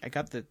phase. Like, I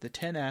got the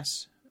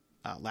 10S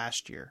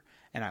last year,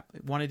 and I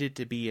wanted it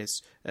to be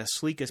as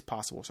sleek as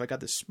possible. So I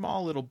got this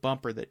small little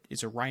bumper that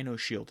is a Rhino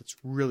shield. It's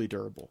really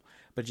durable,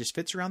 but it just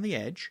fits around the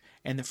edge,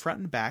 and the front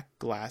and back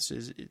glass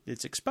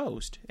it's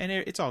exposed, and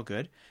it's all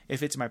good.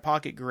 If it's in my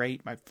pocket,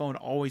 great. My phone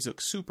always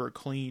looks super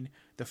clean.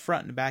 The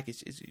front and back,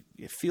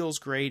 it feels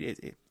great.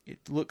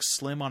 It looks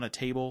slim on a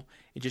table.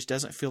 It just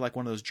doesn't feel like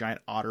one of those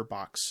giant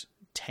OtterBox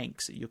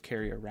tanks that you'll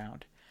carry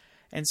around.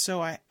 And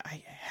so I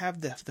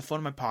have the phone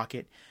in my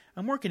pocket.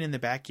 I'm working in the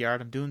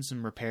backyard. I'm doing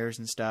some repairs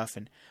and stuff,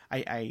 and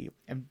I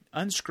am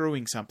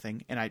unscrewing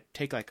something, and I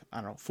take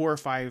 4 or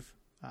 5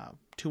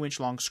 2-inch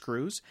long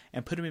screws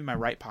and put them in my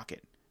right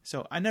pocket.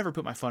 So I never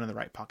put my phone in the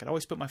right pocket. I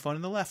always put my phone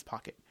in the left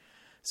pocket.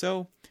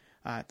 So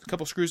a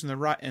couple screws in the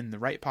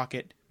right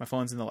pocket. My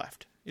phone's in the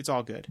left. It's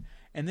all good.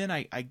 And then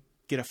I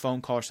get a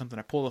phone call or something.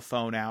 I pull the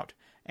phone out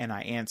and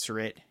I answer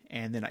it,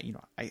 and then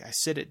I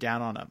sit it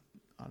down on a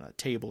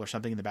table or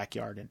something in the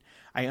backyard, and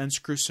I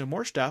unscrew some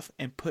more stuff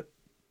and put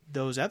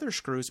those other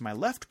screws in my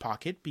left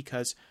pocket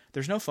because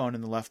there's no phone in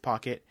the left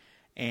pocket,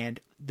 and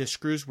the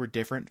screws were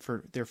different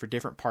they're for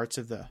different parts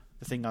of the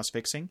thing I was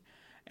fixing,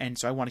 and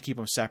so I want to keep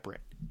them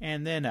separate.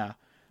 And then I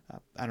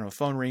don't know,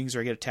 phone rings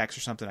or I get a text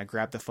or something. I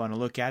grab the phone and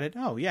look at it.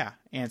 Oh yeah,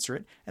 answer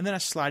it, and then I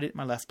slide it in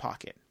my left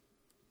pocket.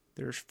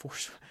 There's 4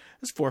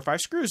 or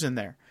 5 screws in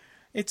there.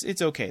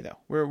 It's okay though.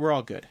 We're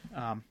all good.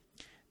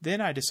 Then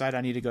I decide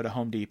I need to go to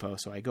Home Depot.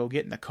 So I go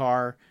get in the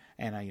car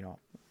and I,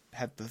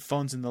 have the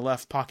phones in the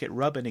left pocket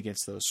rubbing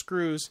against those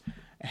screws.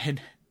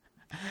 And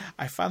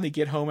I finally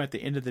get home at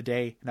the end of the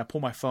day and I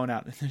pull my phone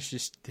out and there's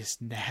just this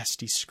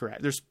nasty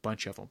scratch. There's a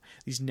bunch of them.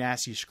 These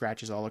nasty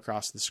scratches all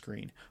across the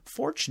screen.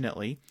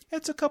 Fortunately,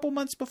 it's a couple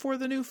months before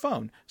the new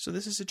phone. So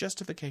this is a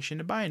justification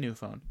to buy a new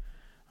phone.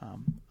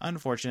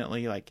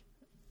 Unfortunately,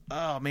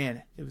 oh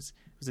man, it was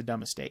a dumb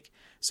mistake.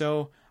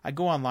 So I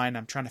go online.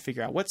 I'm trying to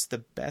figure out what's the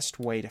best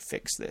way to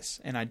fix this,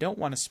 and I don't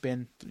want to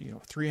spend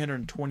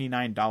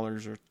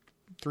 $329 or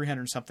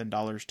 $300 something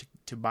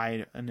to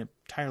buy an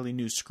entirely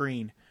new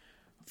screen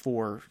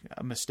for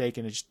a mistake,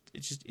 and it's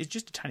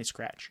just a tiny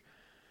scratch.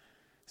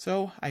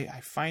 So I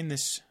find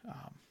this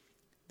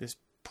this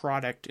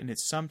product, and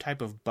it's some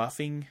type of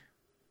buffing,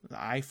 the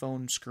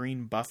iPhone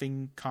screen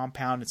buffing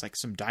compound. It's like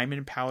some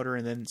diamond powder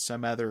and then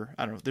some other,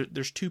 I don't know.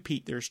 There's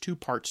two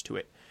parts to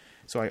it.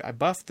 So I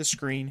buff the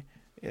screen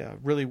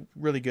really,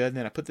 really good. And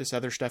then I put this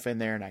other stuff in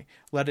there and I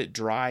let it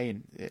dry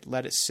and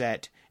let it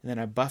set. And then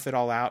I buff it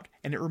all out.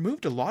 And it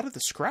removed a lot of the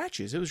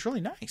scratches. It was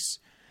really nice.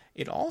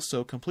 It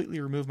also completely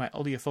removed my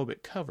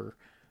oleophobic cover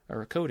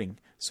or coating.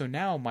 So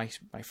now my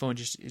phone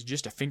is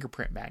just a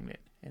fingerprint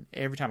magnet. And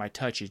every time I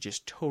touch it, it's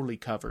just totally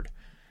covered.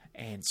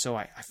 And so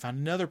I found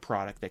another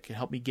product that can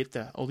help me get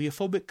the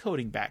oleophobic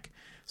coating back.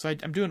 So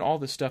I'm doing all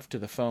this stuff to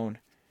the phone,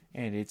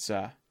 and it's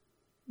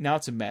now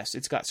it's a mess.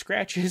 It's got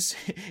scratches,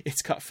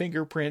 it's got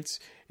fingerprints,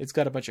 it's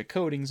got a bunch of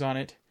coatings on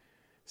it.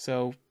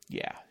 So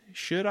yeah,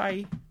 should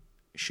I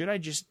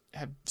just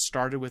have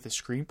started with a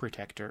screen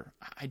protector?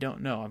 I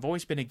don't know. I've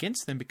always been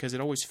against them because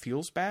it always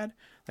feels bad,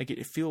 like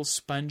it feels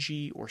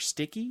spongy or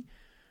sticky.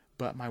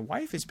 But my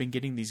wife has been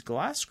getting these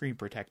glass screen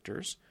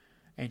protectors,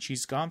 and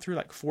she's gone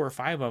through 4 or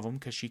 5 of them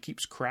because she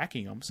keeps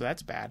cracking them, so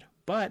that's bad.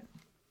 But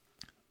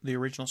the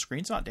original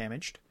screen's not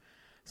damaged.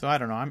 So I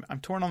don't know. I'm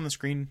torn on the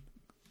screen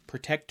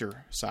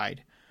protector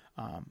side.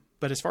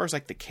 But as far as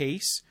the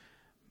case,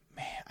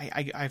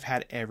 man, I've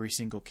had every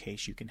single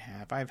case you can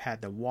have. I've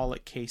had the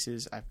wallet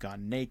cases. I've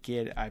gone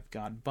naked. I've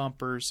gone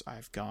bumpers.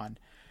 I've gone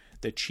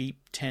the cheap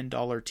 $10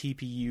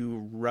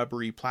 TPU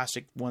rubbery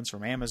plastic ones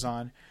from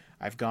Amazon.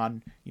 I've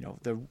gone,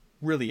 the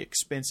really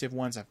expensive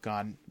ones. I've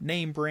gone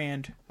name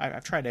brand.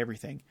 I've tried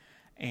everything.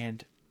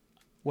 And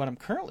what I'm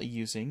currently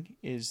using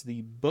is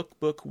the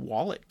BookBook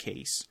wallet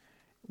case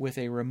with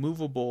a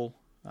removable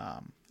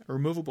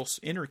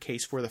inner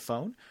case for the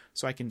phone,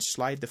 so I can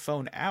slide the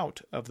phone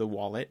out of the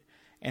wallet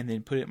and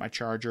then put it in my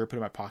charger, put it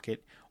in my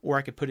pocket, or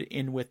I could put it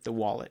in with the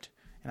wallet.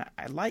 And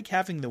I like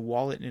having the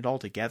wallet and it all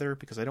together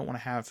because I don't want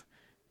to have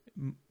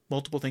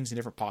multiple things in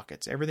different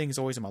pockets. Everything is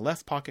always in my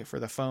left pocket for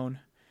the phone,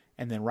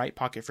 and then right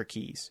pocket for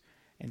keys,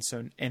 and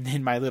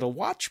then my little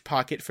watch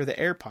pocket for the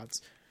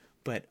AirPods.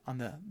 But on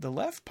the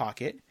left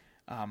pocket,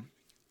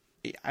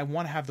 I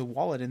want to have the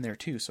wallet in there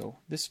too. So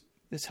this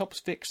helps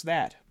fix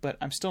that, but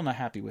I'm still not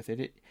happy with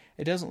it.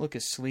 It doesn't look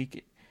as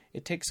sleek.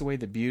 It takes away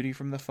the beauty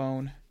from the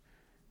phone.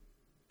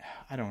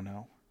 I don't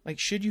know. Like,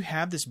 should you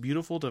have this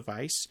beautiful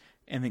device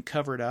and then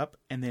cover it up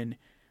and then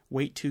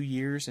wait 2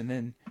 years and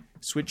then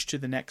switch to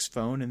the next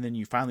phone, and then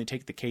you finally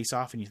take the case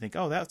off and you think,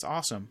 oh, that's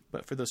awesome,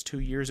 but for those 2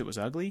 years it was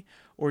ugly?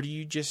 Or do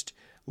you just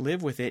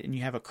live with it and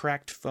you have a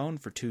cracked phone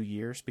for 2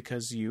 years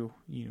because you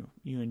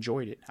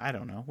enjoyed it? I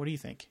don't know. What do you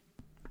think?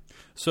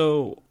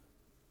 So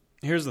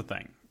here's the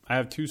thing. I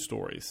have 2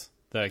 stories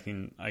that I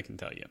can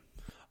tell you.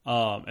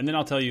 And then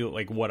I'll tell you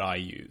like what I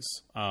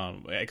use.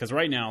 Because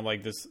right now,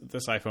 like this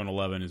iPhone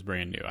 11 is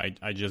brand new.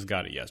 I just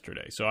got it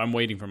yesterday, so I'm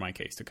waiting for my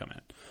case to come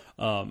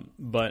in.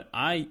 But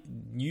I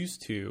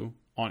used to,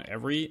 on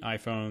every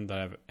iPhone that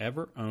I've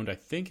ever owned, I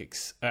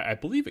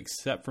believe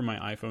except for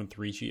my iPhone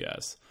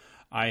 3GS,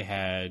 I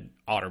had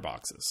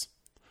OtterBoxes.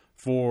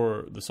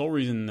 For the sole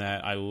reason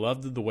that I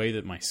loved the way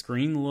that my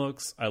screen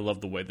looks. I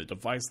love the way the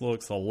device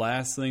looks. The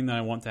last thing that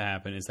I want to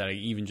happen is that I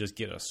even just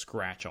get a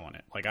scratch on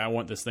it. Like, I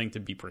want this thing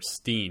to be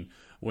pristine.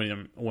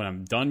 When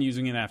I'm done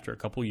using it after a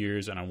couple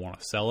years and I want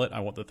to sell it, I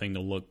want the thing to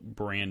look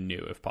brand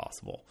new if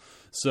possible.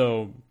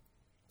 So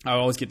I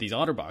always get these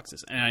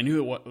OtterBoxes, and I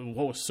knew what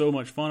was so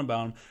much fun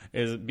about them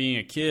is being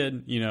a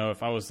kid. You know,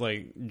 if I was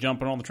like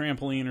jumping on the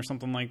trampoline or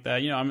something like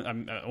that, you know,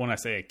 I'm when I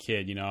say a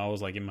kid, you know, I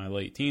was like in my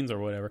late teens or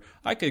whatever.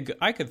 I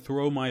could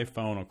throw my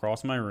phone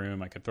across my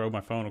room. I could throw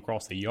my phone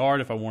across the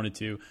yard if I wanted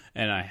to,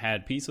 and I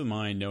had peace of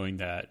mind knowing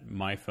that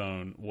my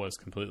phone was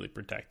completely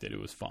protected. It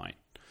was fine.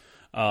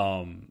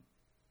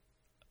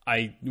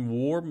 I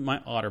wore my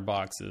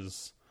OtterBoxes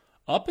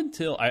up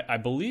until I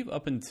believe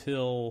up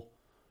until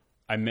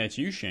I met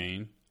you,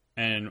 Shane.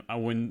 And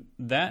when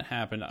that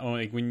happened,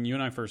 like when you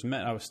and I first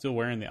met, I was still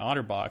wearing the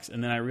OtterBox,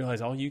 and then I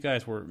realized all you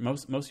guys were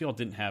most of y'all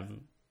didn't have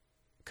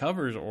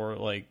covers or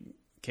like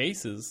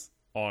cases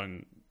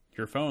on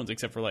your phones,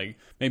 except for like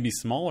maybe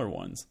smaller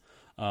ones.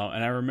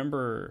 And I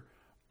remember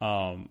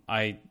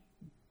I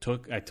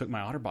took my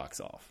OtterBox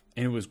off,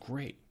 and it was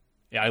great.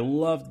 I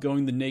loved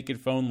going the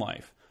naked phone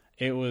life.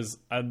 It was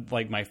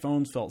like my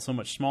phone felt so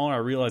much smaller. I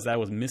realized I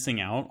was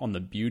missing out on the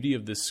beauty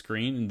of this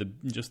screen and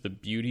just the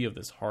beauty of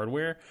this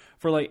hardware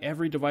for like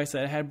every device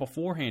that I had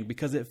beforehand,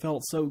 because it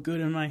felt so good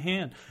in my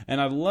hand,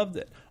 and I loved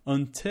it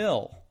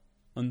until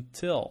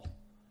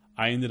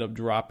I ended up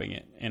dropping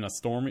it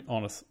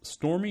on a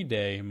stormy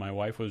day. My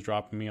wife was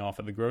dropping me off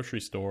at the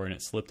grocery store, and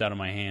it slipped out of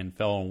my hand,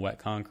 fell on wet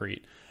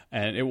concrete.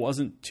 And it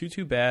wasn't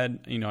too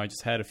bad. You know, I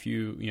just had a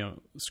few,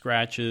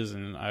 scratches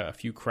and a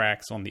few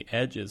cracks on the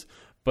edges.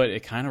 But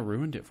it kind of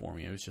ruined it for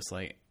me. It was just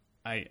like,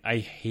 I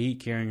hate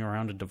carrying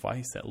around a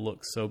device that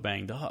looks so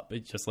banged up.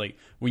 It's just like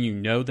when you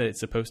know that it's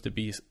supposed to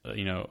be,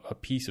 a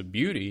piece of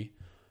beauty,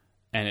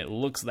 and it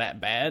looks that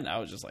bad. I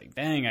was just like,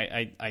 dang,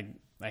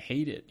 I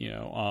hate it.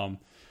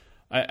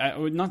 I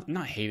would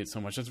not hate it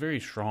so much. That's very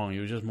strong. It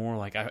was just more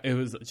like it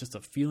was just a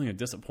feeling of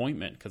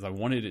disappointment because I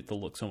wanted it to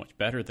look so much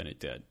better than it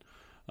did.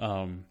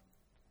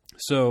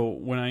 So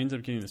when I ended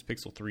up getting this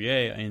Pixel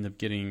 3a, I ended up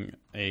getting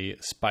a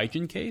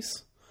Spigen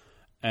case.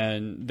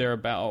 And they're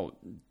about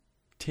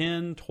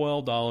 $10,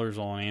 $12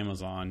 on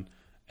Amazon.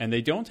 And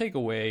they don't take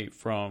away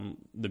from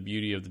the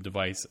beauty of the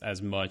device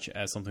as much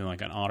as something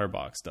like an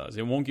OtterBox does.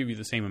 It won't give you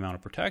the same amount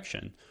of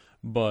protection,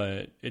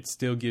 but it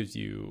still gives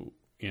you,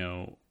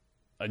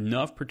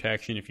 enough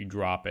protection if you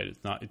drop it.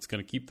 It's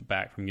going to keep the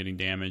back from getting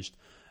damaged,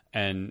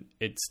 and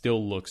it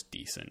still looks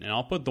decent. And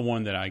I'll put the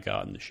one that I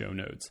got in the show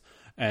notes.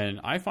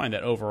 And I find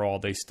that overall,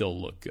 they still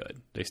look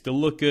good. They still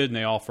look good, and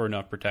they offer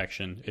enough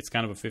protection. It's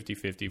kind of a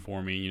 50-50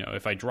 for me.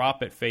 If I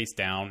drop it face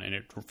down and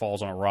it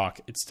falls on a rock,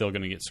 it's still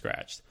going to get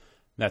scratched.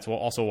 That's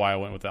also why I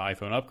went with the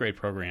iPhone upgrade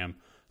program.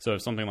 So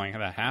if something like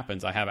that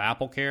happens, I have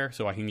Apple Care,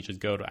 so I can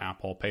just go to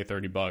Apple, pay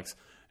 $30,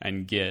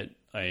 and get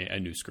a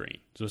new screen.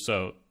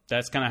 So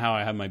that's kind of how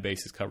I have my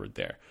bases covered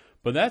there.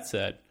 But that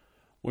said,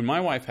 when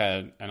my wife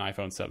had an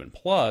iPhone 7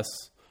 Plus,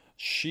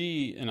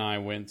 she and I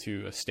went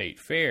to a state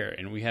fair,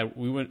 and we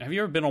went. Have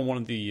you ever been on one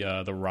of the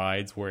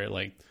rides where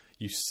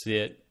you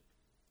sit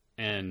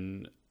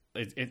and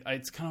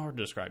it's kind of hard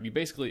to describe. You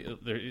basically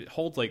it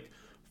holds like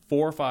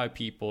 4 or 5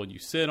 people. You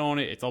sit on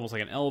it. It's almost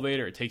like an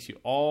elevator. It takes you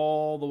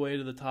all the way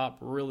to the top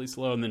really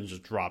slow, and then it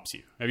just drops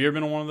you. Have you ever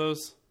been on one of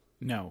those?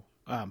 No.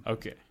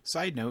 Okay.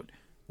 Side note: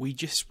 we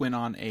just went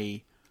on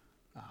a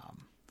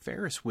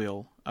Ferris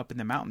wheel up in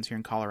the mountains here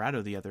in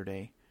Colorado the other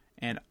day,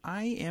 and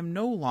I am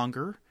no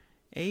longer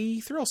a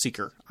thrill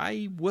seeker.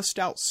 I wussed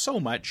out so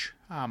much.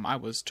 I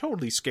was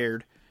totally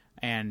scared.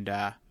 And,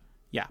 but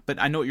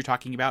I know what you're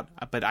talking about,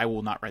 but I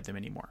will not ride them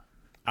anymore.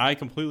 I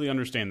completely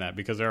understand that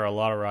because there are a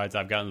lot of rides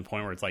I've gotten to the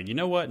point where it's like, you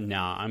know what?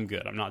 Nah, I'm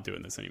good. I'm not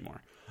doing this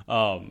anymore.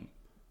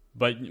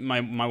 But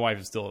my wife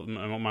is still,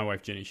 my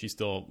wife Jenny, she's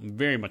still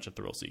very much a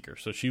thrill seeker.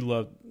 So she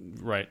loved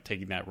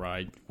taking that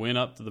ride. Went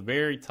up to the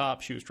very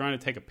top. She was trying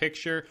to take a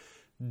picture.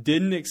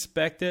 Didn't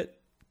expect it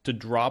to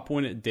drop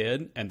when it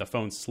did. And the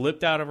phone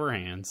slipped out of her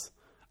hands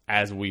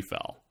as we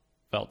fell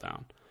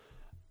down.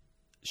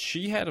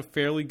 She had a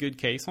fairly good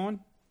case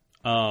on.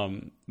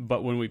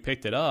 But when we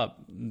picked it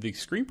up, the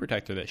screen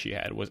protector that she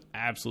had was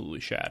absolutely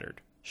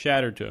shattered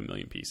to a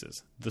million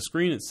pieces. The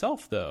screen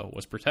itself, though,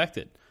 was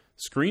protected.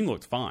 Screen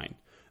looked fine.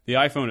 The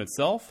iPhone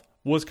itself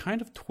was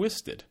kind of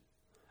twisted,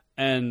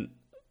 and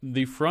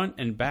the front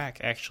and back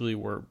actually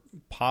were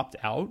popped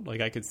out.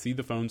 Like I could see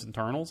the phone's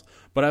internals,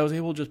 but I was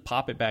able to just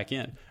pop it back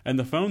in. And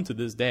the phone to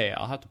this day,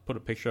 I'll have to put a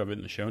picture of it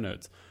in the show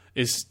notes,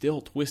 is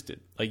still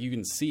twisted. Like you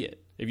can see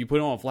it. If you put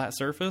it on a flat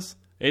surface,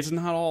 it's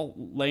not all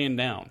laying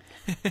down,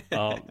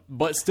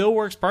 but still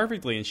works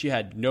perfectly. And she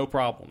had no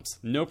problems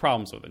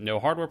with it. No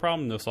hardware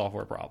problem, no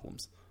software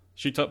problems.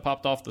 She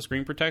popped off the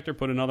screen protector,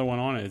 put another one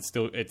on, and it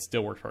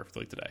still works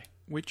perfectly today.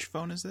 Which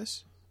phone is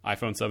this?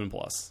 iPhone 7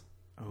 Plus.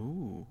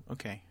 Oh,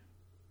 okay.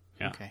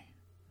 Yeah. Okay.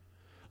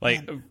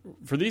 Like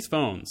for these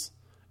phones,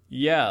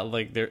 yeah,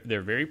 like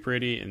they're very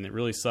pretty, and it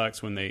really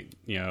sucks when they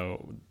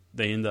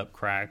end up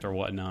cracked or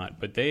whatnot.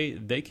 But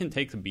they can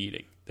take the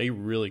beating. They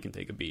really can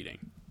take a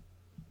beating.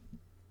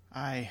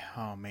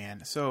 Oh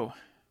man, so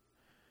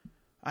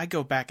I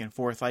go back and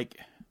forth. Like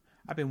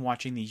I've been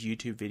watching these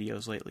YouTube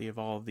videos lately of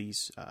all of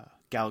these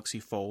Galaxy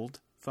Fold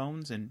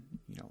phones, and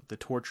the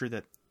torture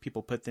that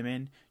people put them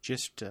in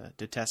just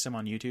to test them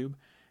on YouTube,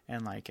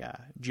 and like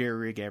jerry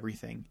rig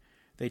everything.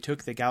 They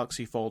took the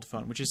Galaxy Fold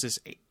phone, which is this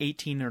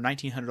 $1,800 or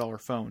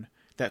 $1,900 phone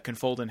that can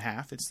fold in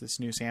half. It's this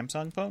new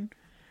Samsung phone,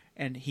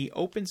 and he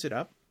opens it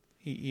up,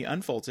 he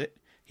unfolds it,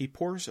 he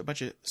pours a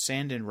bunch of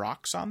sand and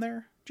rocks on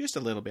there. Just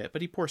a little bit,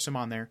 but he pours some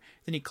on there.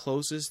 Then he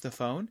closes the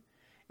phone,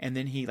 and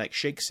then he like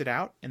shakes it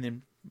out, and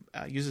then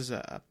uses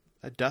a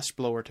dust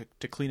blower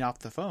to clean out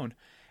the phone.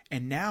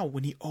 And now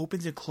when he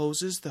opens and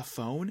closes the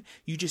phone,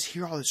 you just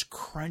hear all this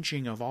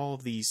crunching of all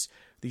of these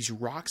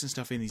rocks and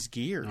stuff in these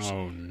gears.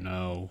 Oh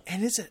no!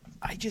 And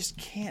I just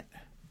can't.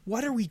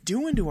 What are we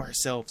doing to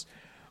ourselves?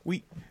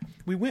 We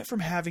went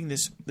from having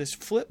this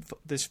flip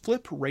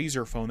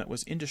Razr phone that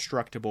was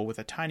indestructible with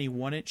a tiny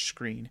 1-inch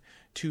screen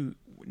to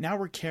now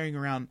we're carrying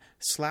around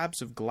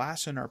slabs of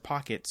glass in our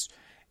pockets,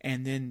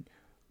 and then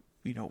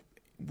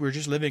we're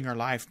just living our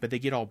life, but they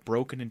get all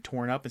broken and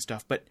torn up and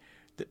stuff. But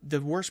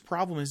the worst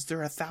problem is they're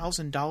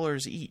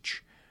 $1,000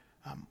 each.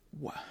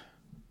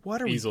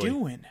 What are we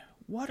doing?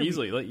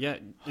 Yeah,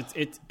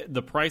 it's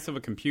the price of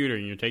a computer,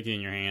 and you're taking it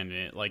in your hand, and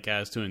it like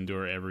has to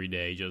endure every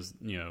day just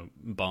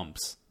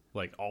bumps.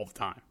 Like all the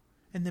time.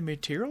 And the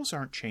materials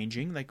aren't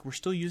changing. Like we're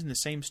still using the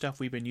same stuff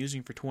we've been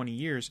using for 20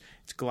 years.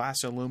 It's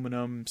glass,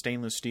 aluminum,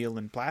 stainless steel,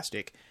 and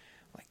plastic.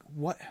 Like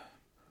what?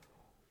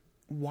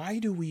 Why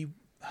do we?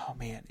 Oh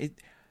man,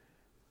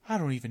 I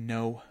don't even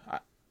know.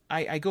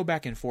 I go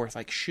back and forth.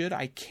 Like, should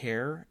I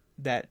care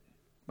that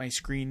my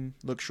screen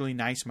looks really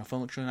nice, my phone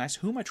looks really nice?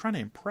 Who am I trying to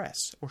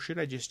impress? Or should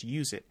I just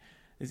use it?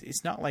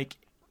 It's not like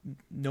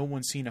no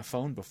one's seen a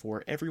phone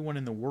before. Everyone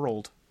in the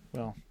world,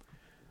 well,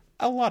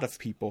 a lot of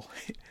people,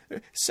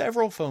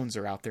 several phones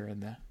are out there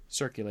in the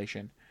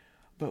circulation.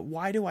 But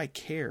why do I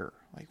care?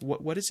 Like,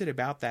 what is it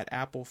about that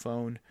Apple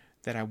phone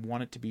that I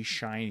want it to be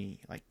shiny?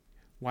 Like,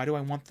 why do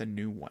I want the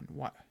new one?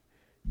 What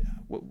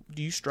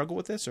do you struggle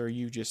with this, or are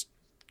you just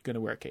going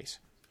to wear a case?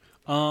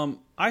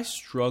 I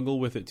struggle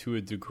with it to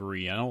a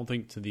degree. I don't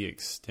think to the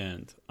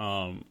extent.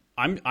 I'm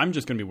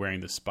just going to be wearing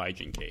the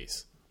Spigen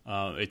case.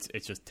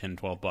 It's just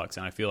 $10-12,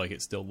 and I feel like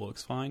it still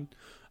looks fine.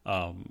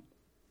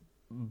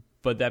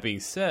 But that being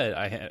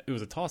said, it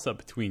was a toss-up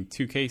between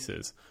two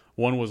cases.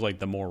 One was like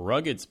the more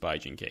rugged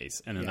Spigen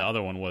case, and then the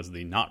other one was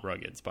the not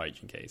rugged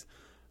Spigen case.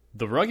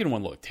 The rugged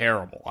one looked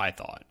terrible, I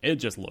thought. It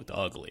just looked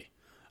ugly.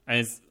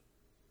 And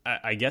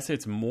I guess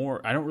it's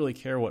more, I don't really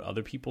care what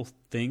other people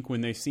think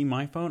when they see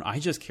my phone. I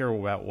just care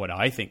about what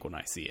I think when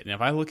I see it. And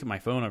if I look at my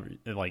phone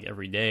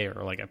every day,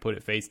 or like I put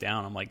it face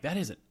down, I'm like, that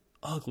is an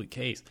ugly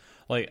case.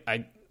 Like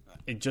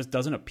it just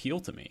doesn't appeal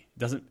to me.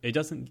 It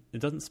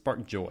doesn't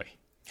spark joy.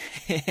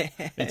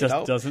 It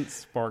just doesn't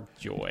spark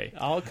joy.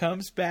 All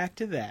comes back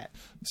to that.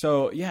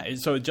 So yeah,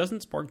 so it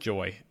doesn't spark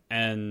joy,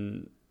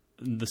 and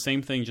the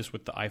same thing just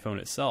with the iPhone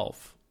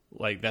itself.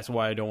 Like that's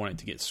why I don't want it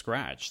to get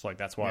scratched. Like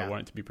that's why I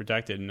want it to be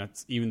protected. And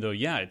that's even though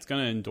it's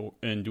going to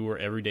endure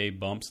everyday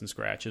bumps and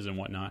scratches and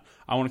whatnot.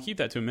 I want to keep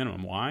that to a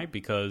minimum. Why?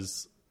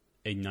 Because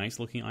a nice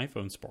looking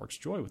iPhone sparks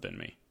joy within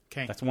me.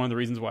 Okay, that's one of the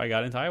reasons why I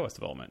got into iOS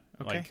development.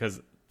 Okay, like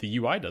because the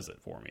UI does it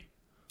for me.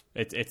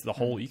 It's the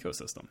whole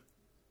ecosystem.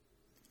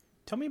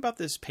 Tell me about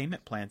this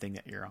payment plan thing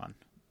that you're on.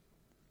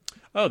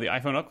 Oh, the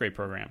iPhone upgrade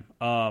program.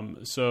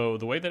 So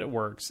the way that it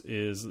works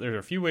is there are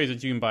a few ways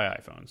that you can buy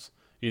iPhones.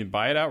 You can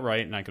buy it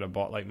outright, and I could have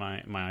bought like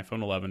my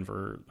iPhone 11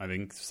 for I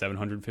think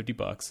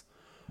 $750.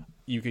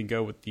 You can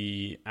go with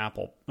the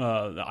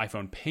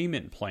iPhone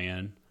payment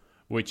plan,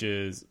 which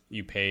is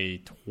you pay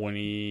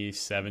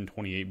 27,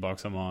 28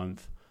 bucks a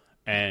month,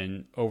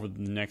 and over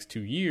the next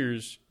 2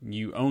 years,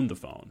 you own the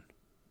phone.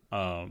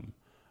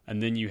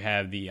 And then you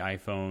have the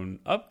iPhone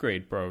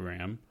upgrade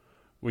program,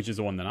 which is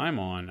the one that I'm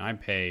on. I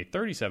pay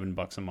 37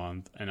 bucks a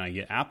month, and I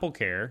get Apple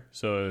Care.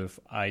 So if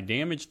I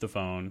damage the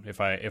phone, if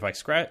I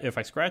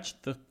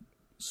scratch the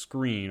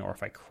screen, or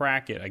if I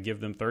crack it, I give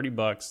them 30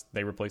 bucks.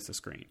 They replace the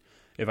screen.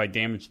 If I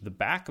damage the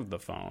back of the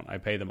phone, I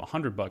pay them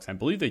 100 bucks. I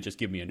believe they just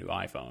give me a new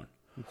iPhone.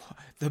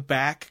 The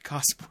back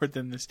costs more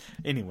than this.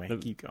 Anyway,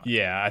 keep going.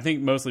 Yeah, I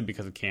think mostly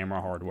because of camera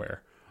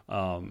hardware.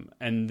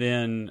 And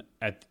then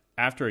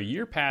after a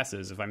year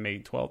passes, if I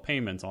make 12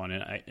 payments on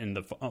it, and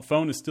the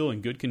phone is still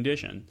in good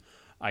condition,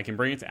 I can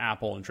bring it to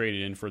Apple and trade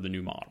it in for the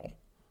new model,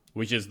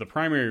 which is the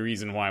primary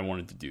reason why I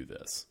wanted to do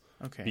this.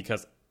 Okay.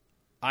 Because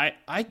I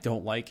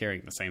don't like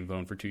carrying the same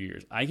phone for 2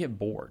 years. I get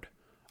bored.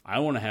 I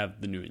want to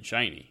have the new and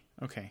shiny.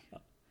 Okay.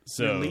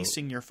 So you're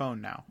leasing your phone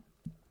now.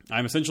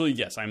 I'm essentially,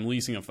 yes, I'm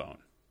leasing a phone.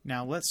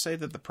 Now, let's say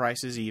that the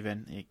price is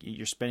even.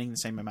 You're spending the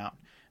same amount.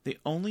 The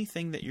only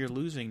thing that you're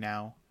losing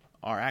now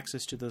are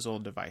access to those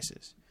old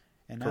devices.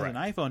 And Correct. as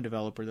an iPhone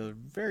developer, they're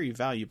very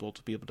valuable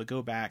to be able to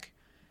go back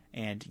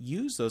and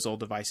use those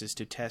old devices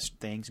to test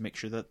things, make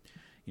sure that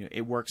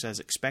it works as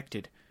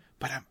expected.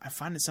 But I'm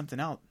finding something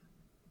out,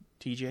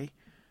 TJ.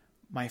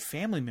 My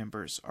family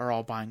members are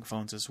all buying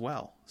phones as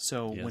well.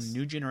 So Yes. when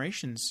new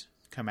generations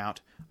come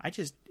out, I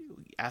just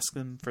ask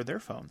them for their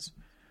phones.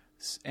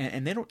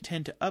 And they don't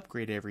tend to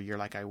upgrade every year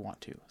like I want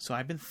to. So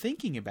I've been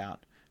thinking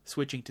about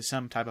switching to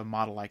some type of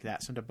model like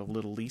that, some type of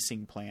little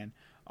leasing plan,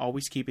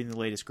 always keeping the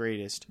latest,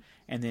 greatest.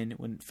 And then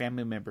when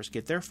family members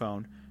get their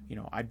phone,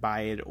 I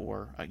buy it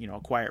or,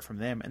 acquire it from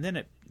them. And then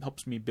it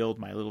helps me build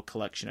my little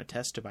collection of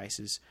test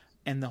devices.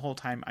 And the whole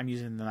time I'm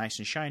using the nice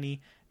and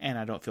shiny, and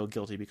I don't feel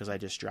guilty because I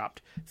just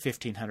dropped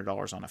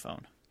 $1,500 on a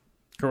phone.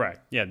 Correct.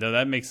 Yeah,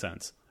 that makes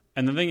sense.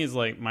 And the thing is,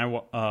 like,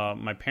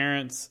 my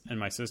parents and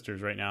my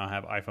sisters right now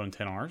have iPhone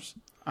XRs.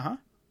 Uh-huh.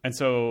 And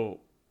so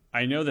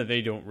I know that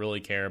they don't really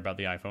care about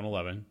the iPhone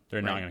 11.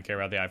 They're not Right. going to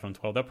care about the iPhone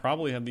 12. They'll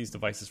probably have these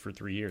devices for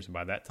 3 years. And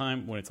by that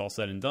time, when it's all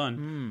said and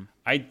done,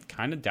 I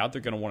kind of doubt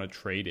they're going to want to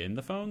trade in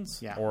the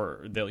phones, Yeah.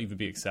 or they'll even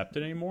be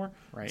accepted anymore.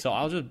 Right. So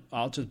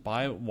I'll just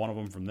buy one of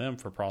them from them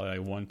for probably like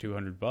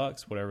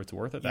 $100-200, whatever it's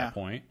worth at that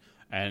point.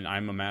 And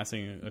I'm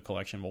amassing a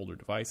collection of older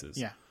devices.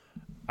 Yeah.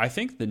 I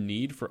think the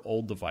need for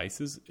old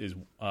devices is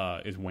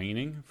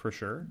waning for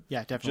sure.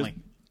 Yeah, definitely.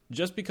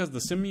 Just because the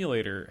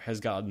simulator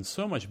has gotten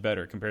so much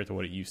better compared to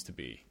what it used to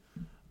be.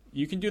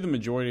 You can do the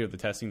majority of the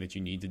testing that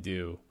you need to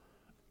do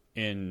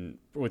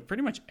with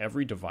pretty much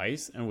every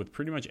device and with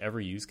pretty much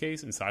every use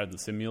case inside of the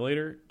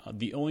simulator.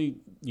 The only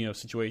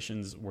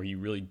situations where you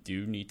really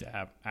do need to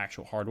have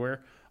actual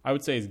hardware, I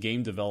would say, is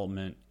game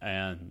development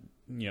and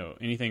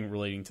anything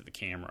relating to the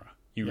camera.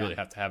 You really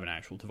have to have an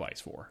actual device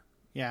for.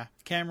 Yeah,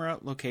 camera,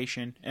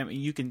 location. I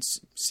mean, you can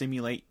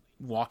simulate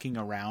walking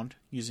around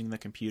using the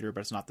computer,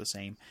 but it's not the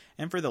same.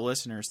 And for the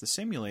listeners, the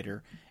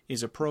simulator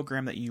is a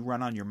program that you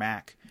run on your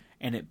Mac,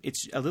 and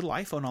it's a little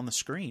iPhone on the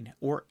screen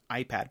or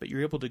iPad, but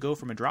you're able to go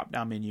from a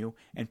drop-down menu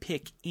and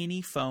pick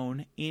any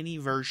phone, any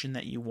version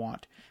that you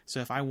want. So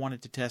if I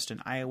wanted to test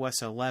an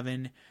iOS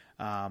 11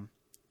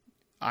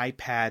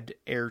 iPad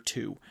Air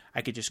 2,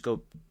 I could just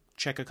go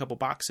check a couple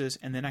boxes,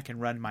 and then I can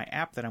run my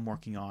app that I'm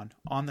working on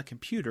the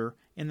computer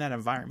in that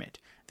environment.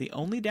 The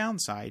only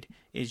downside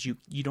is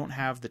you don't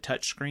have the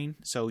touch screen,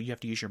 so you have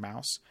to use your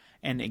mouse.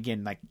 And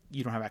again, like,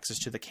 you don't have access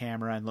to the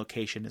camera, and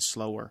location is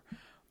slower.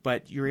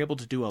 But you're able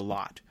to do a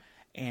lot.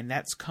 And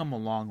that's come a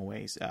long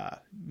ways.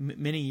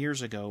 Many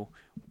years ago,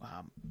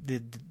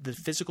 the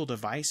physical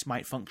device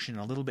might function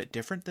a little bit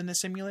different than the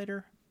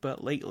simulator.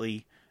 But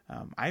lately,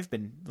 I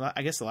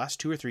guess the last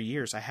 2 or 3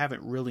 years, I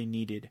haven't really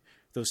needed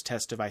those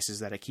test devices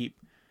that I keep,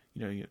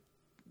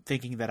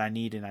 thinking that I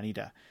need, and I need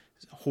to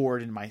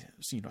hoard in my,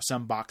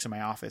 some box in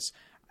my office.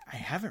 I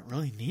haven't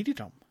really needed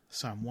them.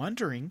 So I'm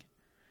wondering,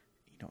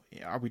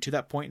 are we to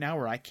that point now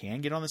where I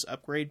can get on this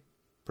upgrade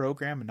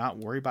program and not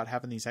worry about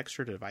having these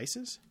extra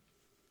devices?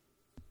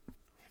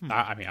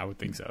 I mean, I would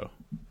think so.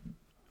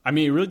 I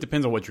mean, it really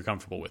depends on what you're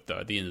comfortable with, though,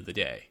 at the end of the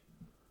day.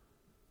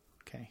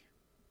 Okay.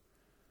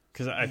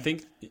 Because I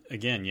think,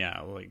 again,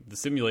 like, the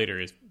simulator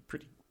is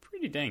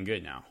pretty dang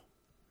good now.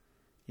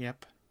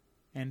 Yep.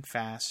 And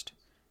fast.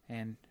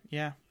 And,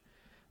 yeah.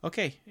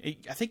 Okay.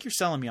 I think you're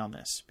selling me on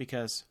this,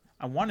 because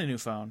I want a new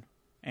phone,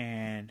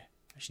 and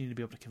I just need to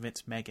be able to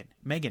convince Megan.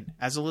 Megan,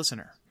 as a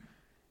listener,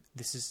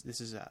 this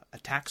is a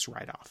tax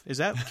write-off.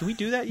 Can we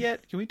do that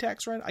yet? Can we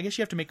tax write-off? I guess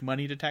you have to make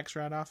money to tax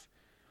write-off.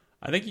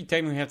 I think you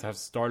technically have to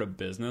start a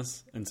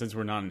business, and since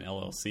we're not an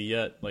LLC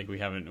yet, like we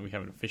haven't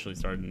officially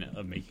started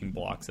a Making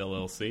Blocks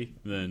LLC,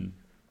 then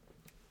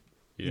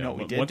you know what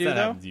we did once do, that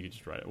though? happens, you can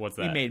just write it. What's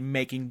that? We made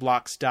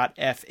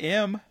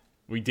makingblocks.fm.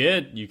 We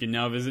did. You can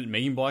now visit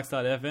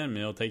makingblocks.fm, and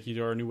it'll take you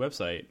to our new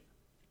website.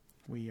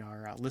 We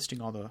are listing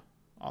all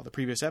the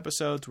previous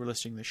episodes. We're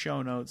listing the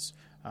show notes.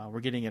 We're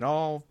getting it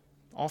all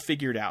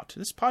figured out.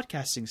 This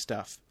podcasting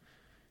stuff,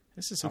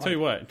 This is I'll hard. tell you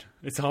what,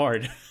 it's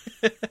hard.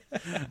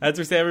 As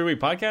we say every week,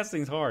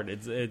 podcasting's hard.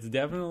 It's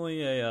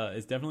definitely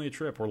a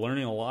trip. We're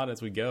learning a lot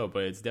as we go,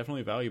 but it's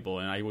definitely valuable.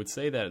 And I would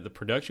say that the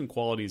production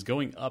quality is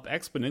going up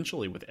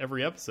exponentially with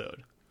every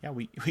episode. Yeah,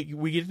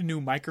 we get a new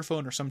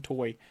microphone or some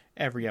toy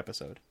every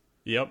episode.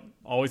 Yep,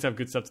 always have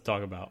good stuff to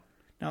talk about.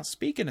 Now,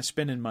 speaking of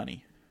spending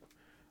money,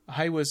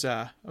 I was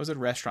at a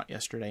restaurant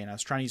yesterday and I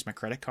was trying to use my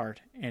credit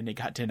card and it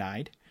got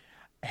denied,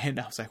 and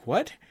I was like,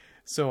 "What?"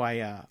 So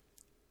I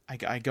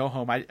go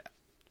home.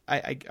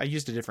 I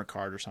used a different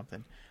card or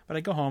something, but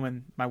I go home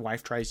and my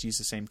wife tries to use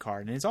the same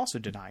card and it's also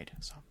denied.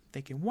 So I'm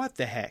thinking, what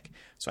the heck?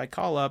 So I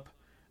call up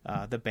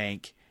the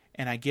bank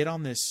and I get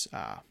on this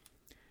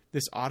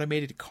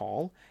automated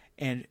call,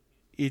 and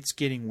it's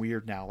getting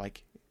weird now.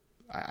 Like,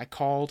 I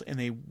called and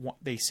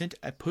they sent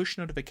a push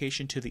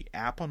notification to the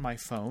app on my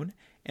phone,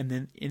 and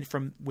then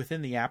from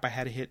within the app I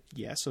had to hit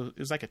yes. So it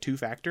was like a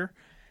 2-factor.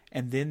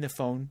 And then the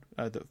phone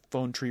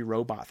tree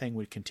robot thing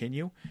would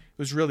continue. It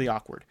was really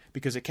awkward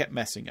because it kept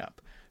messing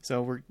up.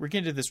 So we're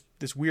getting to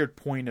this weird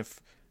point of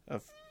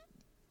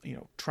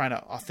trying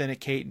to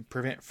authenticate and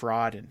prevent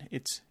fraud, and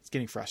it's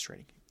getting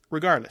frustrating.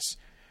 Regardless,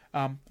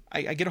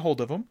 I get a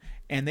hold of them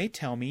and they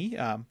tell me,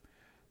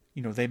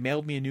 they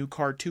mailed me a new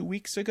card 2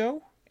 weeks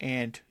ago,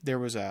 and there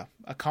was a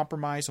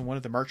compromise on one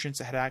of the merchants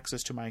that had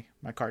access to my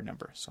card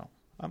number. So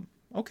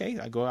okay,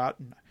 I go out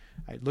and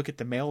I look at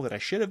the mail that I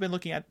should have been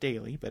looking at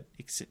daily, but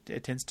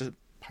it tends to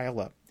pile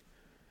up.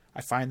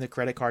 I find the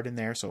credit card in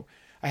there, so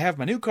I have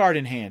my new card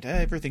in hand.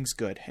 Everything's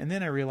good. And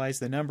then I realize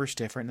the number's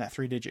different and that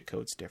 3-digit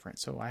code's different.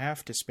 So I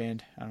have to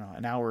spend,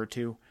 an hour or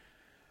two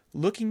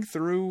looking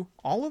through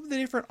all of the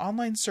different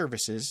online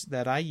services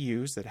that I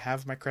use that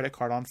have my credit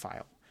card on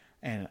file.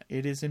 And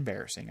it is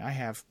embarrassing.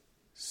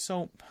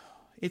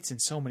 It's in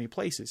so many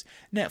places.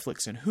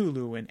 Netflix and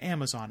Hulu and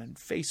Amazon and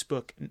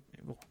Facebook.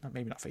 Well,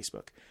 maybe not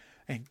Facebook.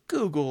 And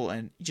Google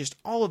and just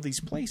all of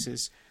these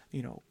places,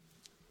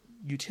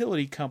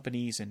 utility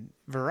companies and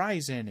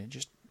Verizon, and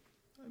just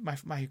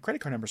my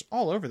credit card numbers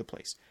all over the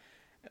place.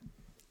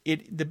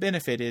 The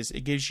benefit is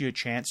it gives you a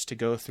chance to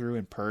go through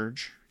and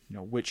purge,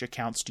 which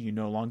accounts do you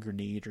no longer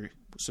need, or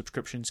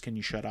subscriptions can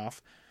you shut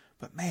off.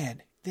 But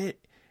man,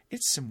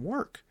 it's some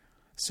work.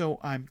 So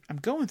I'm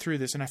going through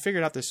this, and I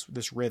figured out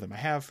this rhythm. I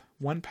have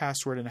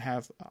 1Password and I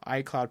have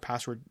iCloud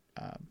password,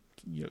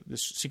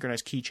 this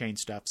synchronized keychain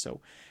stuff. So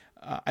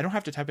I don't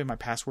have to type in my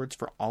passwords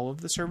for all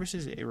of the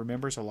services. It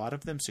remembers a lot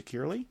of them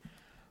securely.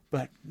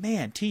 But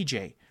man,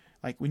 TJ,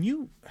 like when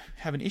you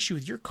have an issue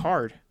with your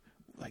card,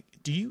 like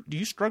do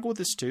you struggle with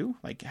this too?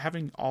 Like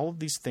having all of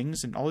these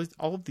things and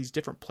all of these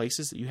different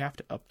places that you have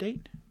to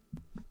update?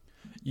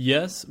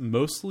 Yes,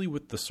 mostly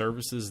with the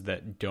services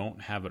that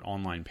don't have an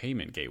online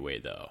payment gateway,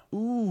 though.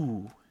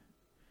 Ooh.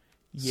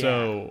 Yeah.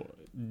 So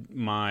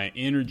my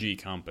energy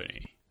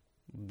company,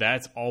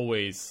 that's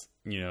always,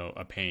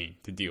 a pain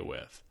to deal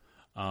with.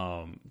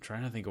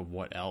 Trying to think of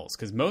what else,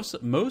 because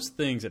most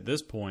things at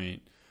this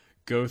point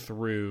go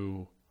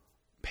through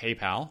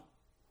PayPal.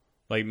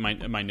 Like my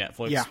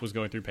Netflix was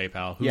going through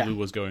PayPal. Hulu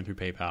was going through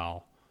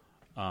PayPal.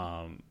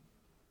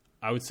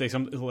 I would say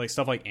some like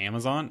stuff like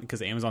Amazon,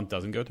 because Amazon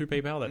doesn't go through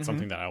PayPal. That's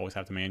something that I always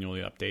have to manually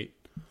update.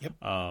 Yep.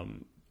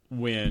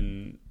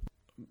 When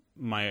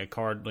my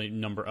card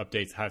number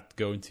updates, I have to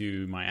go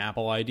into my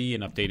Apple ID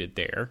and update it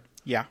there.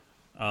 Yeah.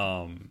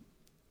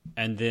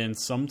 And then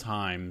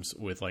sometimes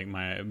with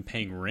I'm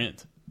paying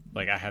rent,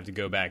 I have to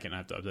go back and I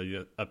have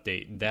to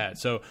update that.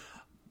 So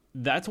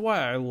that's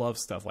why I love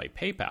stuff like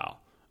PayPal.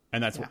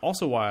 And that's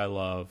also why I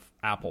love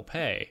Apple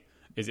Pay,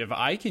 is if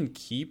I can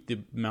keep the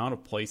amount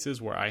of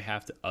places where I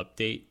have to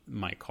update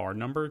my card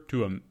number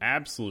to an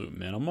absolute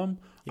minimum,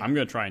 I'm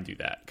going to try and do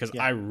that, because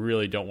I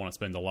really don't want to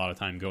spend a lot of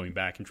time going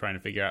back and trying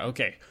to figure out,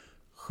 okay,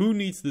 who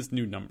needs this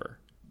new number?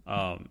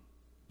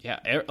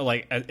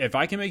 If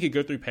I can make it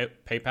go through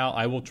PayPal,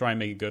 I will try and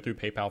make it go through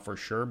PayPal for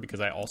sure, because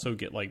I also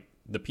get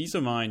the peace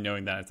of mind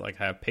knowing that it's I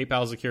have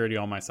PayPal security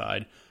on my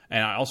side,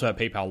 and I also have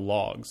PayPal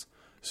logs.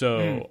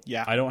 So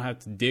I don't have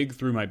to dig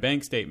through my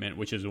bank statement,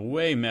 which is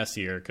way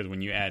messier, because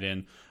when you add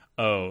in,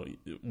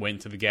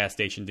 went to the gas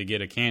station to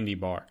get a candy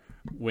bar,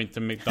 went to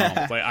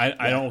McDonald's.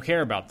 I don't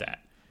care about that.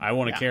 I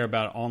want to care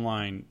about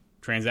online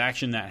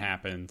transaction that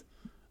happened.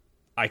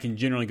 I can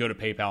generally go to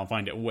PayPal and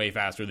find it way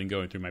faster than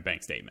going through my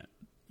bank statement.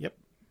 Yep.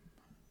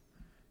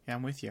 Yeah,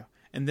 I'm with you.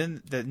 And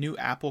then the new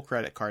Apple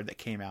credit card that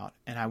came out,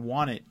 and I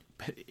want it.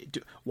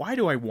 Why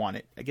do I want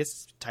it? I guess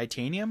it's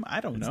titanium? I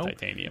don't know. It's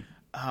titanium.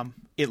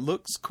 It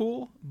looks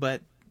cool,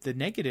 but the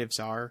negatives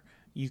are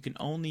you can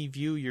only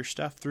view your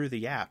stuff through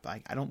the app.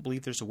 I don't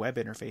believe there's a web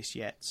interface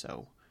yet,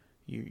 so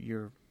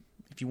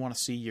if you want to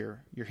see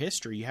your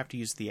history, you have to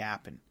use the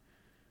app, and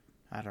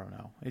I don't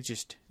know.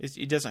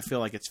 It doesn't feel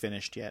like it's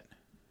finished yet.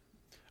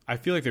 I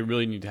feel like they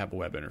really need to have a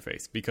web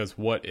interface, because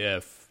what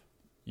if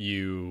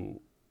you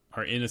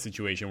are in a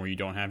situation where you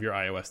don't have your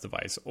iOS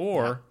device,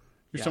 or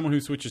you're someone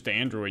who switches to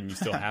Android and you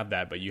still have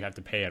that, but you have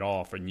to pay it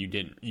off, and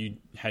you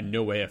had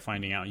no way of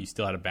finding out you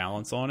still had a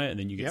balance on it, and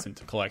then you get sent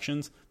to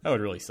collections. That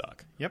would really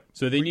suck. Yep.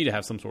 So they need to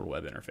have some sort of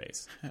web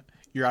interface.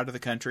 you're out of the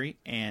country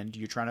and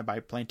you're trying to buy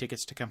plane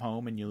tickets to come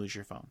home and you lose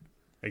your phone.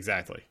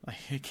 Exactly.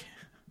 Like,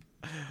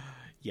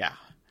 yeah.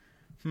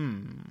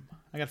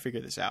 I got to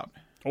figure this out.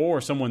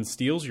 Or someone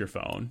steals your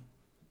phone.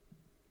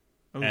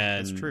 Oh,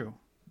 that's true.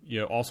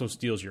 Also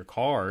steals your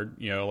card.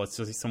 Let's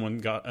just say someone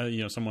got,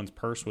 someone's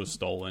purse was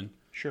stolen.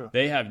 Sure.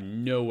 They have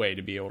no way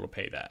to be able to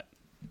pay that.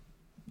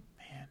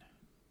 Man.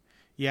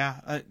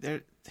 Yeah,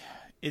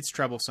 it's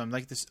troublesome.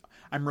 Like this,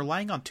 I'm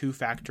relying on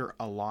two-factor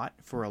a lot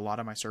for a lot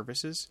of my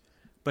services,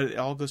 but it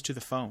all goes to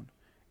the phone.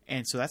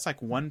 And so that's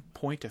like one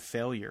point of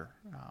failure.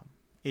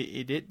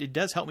 It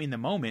does help me in the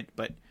moment,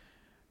 but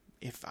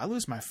if I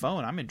lose my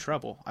phone, I'm in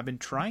trouble. I've been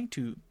trying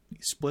to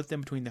split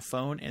them between the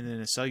phone and then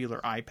a cellular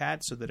iPad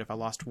so that if I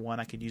lost one,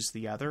 I could use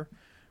the other.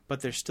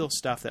 But there's still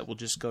stuff that will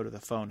just go to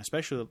the phone,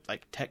 especially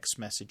like text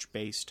message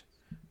based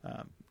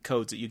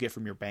codes that you get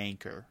from your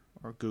bank or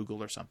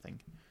Google or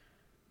something.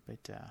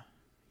 But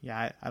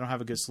yeah, I don't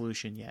have a good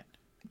solution yet.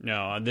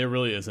 No, there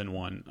really isn't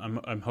one.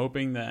 I'm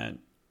hoping that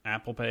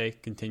Apple Pay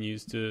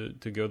continues to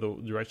go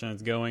the direction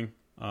it's going.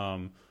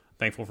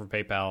 Thankful for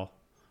PayPal.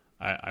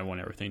 I want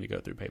everything to go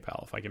through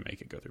PayPal. If I can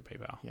make it go through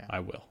PayPal, yeah.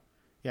 I will.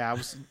 Yeah, I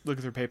was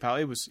looking through PayPal.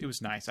 It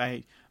was nice.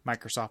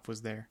 Microsoft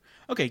was there.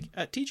 Okay,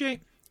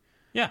 TJ.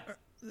 Yeah.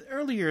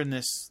 Earlier in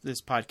this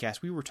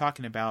podcast, we were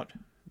talking about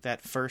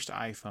that first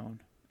iPhone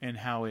and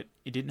how it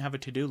didn't have a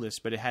to-do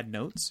list, but it had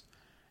notes.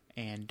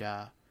 And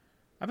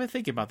I've been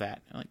thinking about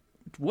that. Like,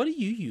 what do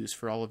you use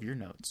for all of your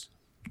notes?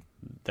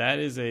 That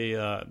is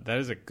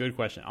a good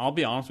question. I'll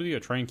be honest with you. I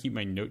try and keep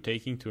my note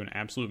taking to an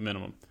absolute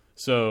minimum.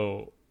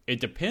 So it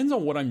depends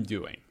on what I'm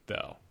doing,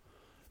 though.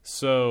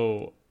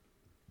 So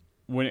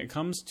when it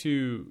comes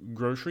to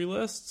grocery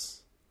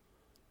lists,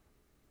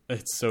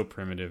 it's so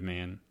primitive,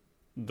 man.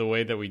 The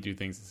way that we do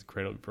things is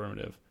incredibly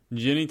primitive.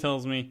 Jenny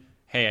tells me,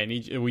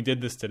 "Hey, we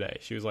did this today."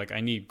 She was like,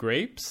 "I need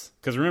grapes,"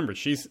 because remember,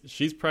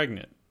 she's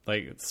pregnant.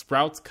 Like,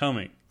 Sprout's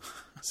coming,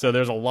 so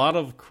there's a lot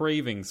of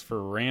cravings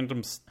for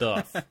random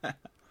stuff.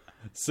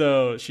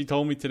 So she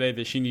told me today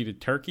that she needed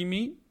turkey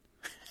meat,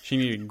 she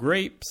needed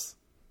grapes,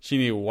 she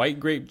needed white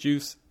grape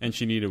juice, and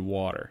she needed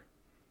water.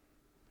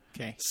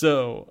 Okay.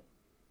 So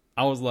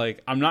I was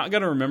like, I'm not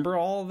going to remember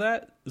all of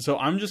that, so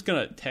I'm just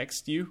going to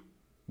text you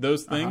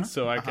those things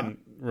so I can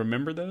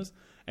remember those.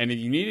 And if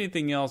you need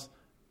anything else,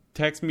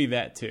 text me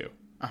that too.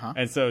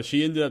 And so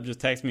she ended up just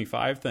texting me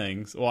 5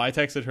 things. Well, I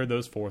texted her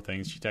those 4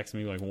 things. She texted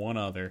me like one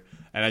other.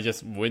 And I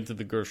just went to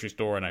the grocery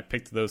store and I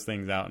picked those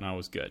things out and I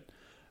was good.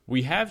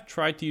 We have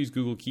tried to use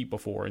Google Keep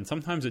before, and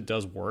sometimes it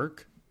does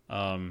work.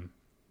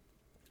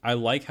 I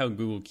like how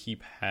Google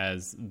Keep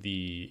has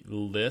the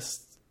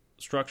list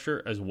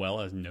structure as well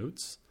as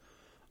notes.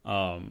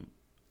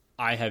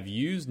 I have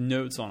used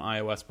notes on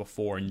iOS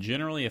before, and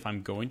generally if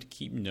I'm going to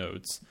keep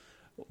notes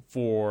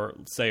for,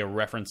 say, a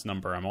reference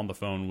number, I'm on the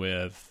phone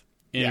with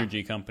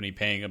energy company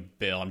paying a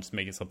bill, I'm just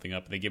making something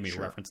up, and they give me a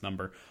reference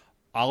number,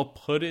 I'll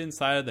put it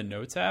inside of the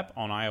Notes app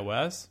on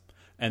iOS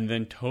and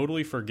then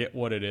totally forget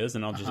what it is,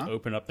 and I'll just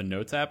open up the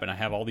Notes app, and I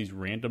have all these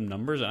random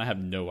numbers, and I have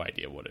no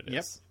idea what it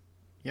is.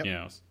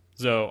 Yep.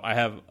 So I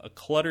have a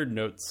cluttered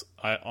Notes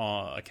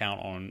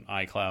account on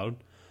iCloud,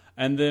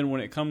 and then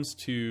when it comes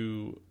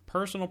to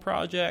personal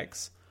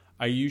projects,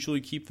 I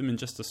usually keep them in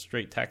just a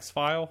straight text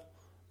file.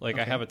 Like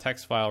I have a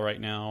text file right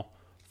now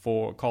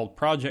called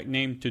Project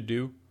Name To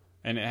Do,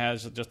 and it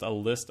has just a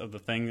list of the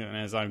things, and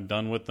as I'm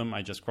done with them,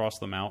 I just cross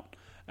them out.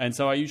 And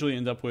so I usually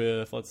end up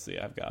with, let's see,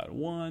 I've got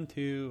 1,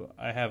 2,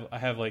 I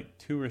have like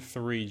 2 or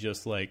 3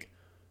 just like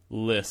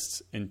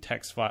lists in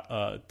text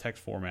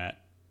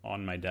format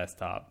on my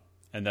desktop,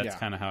 and that's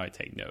kind of how I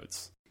take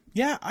notes.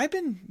 Yeah, I've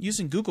been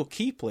using Google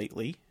Keep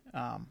lately.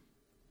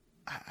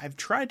 I've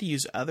tried to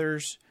use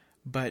others,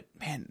 but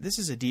man, this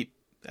is a deep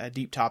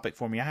topic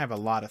for me. I have a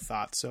lot of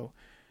thoughts, so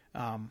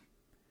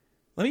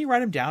let me write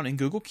them down in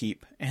Google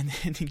Keep and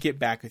then get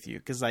back with you,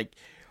 because like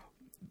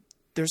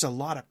there's a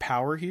lot of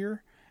power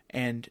here.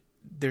 And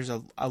there's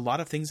a lot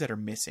of things that are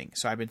missing.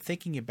 So I've been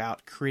thinking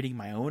about creating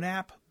my own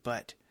app,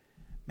 but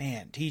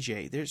man,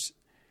 TJ,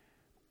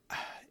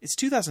 it's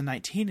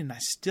 2019 and I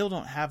still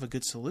don't have a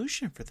good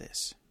solution for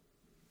this.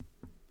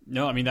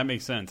 No, I mean, that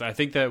makes sense. I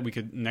think that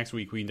next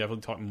week we can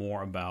definitely talk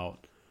more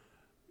about,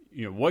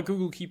 what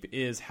Google Keep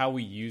is, how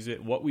we use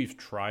it, what we've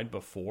tried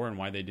before and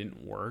why they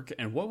didn't work,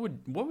 and what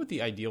would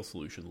the ideal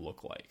solution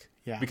look like?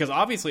 Yeah. Because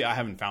obviously I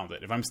haven't found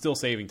it if I'm still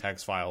saving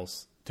text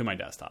files to my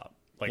desktop.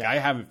 Like, I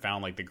haven't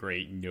found, like, the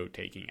great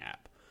note-taking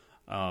app.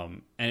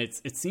 And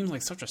it seems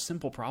like such a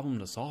simple problem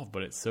to solve,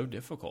 but it's so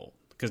difficult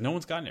because no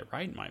one's gotten it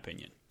right, in my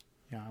opinion.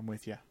 Yeah, I'm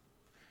with you.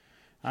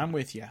 I'm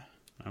with you,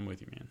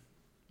 man.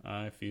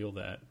 I feel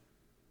that.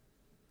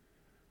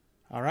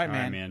 All right,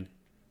 man. Man.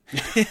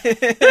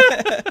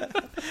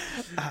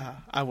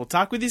 I will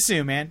talk with you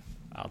soon, man.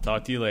 I'll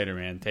talk to you later,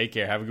 man. Take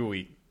care. Have a good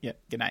week. Yep.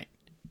 Good night.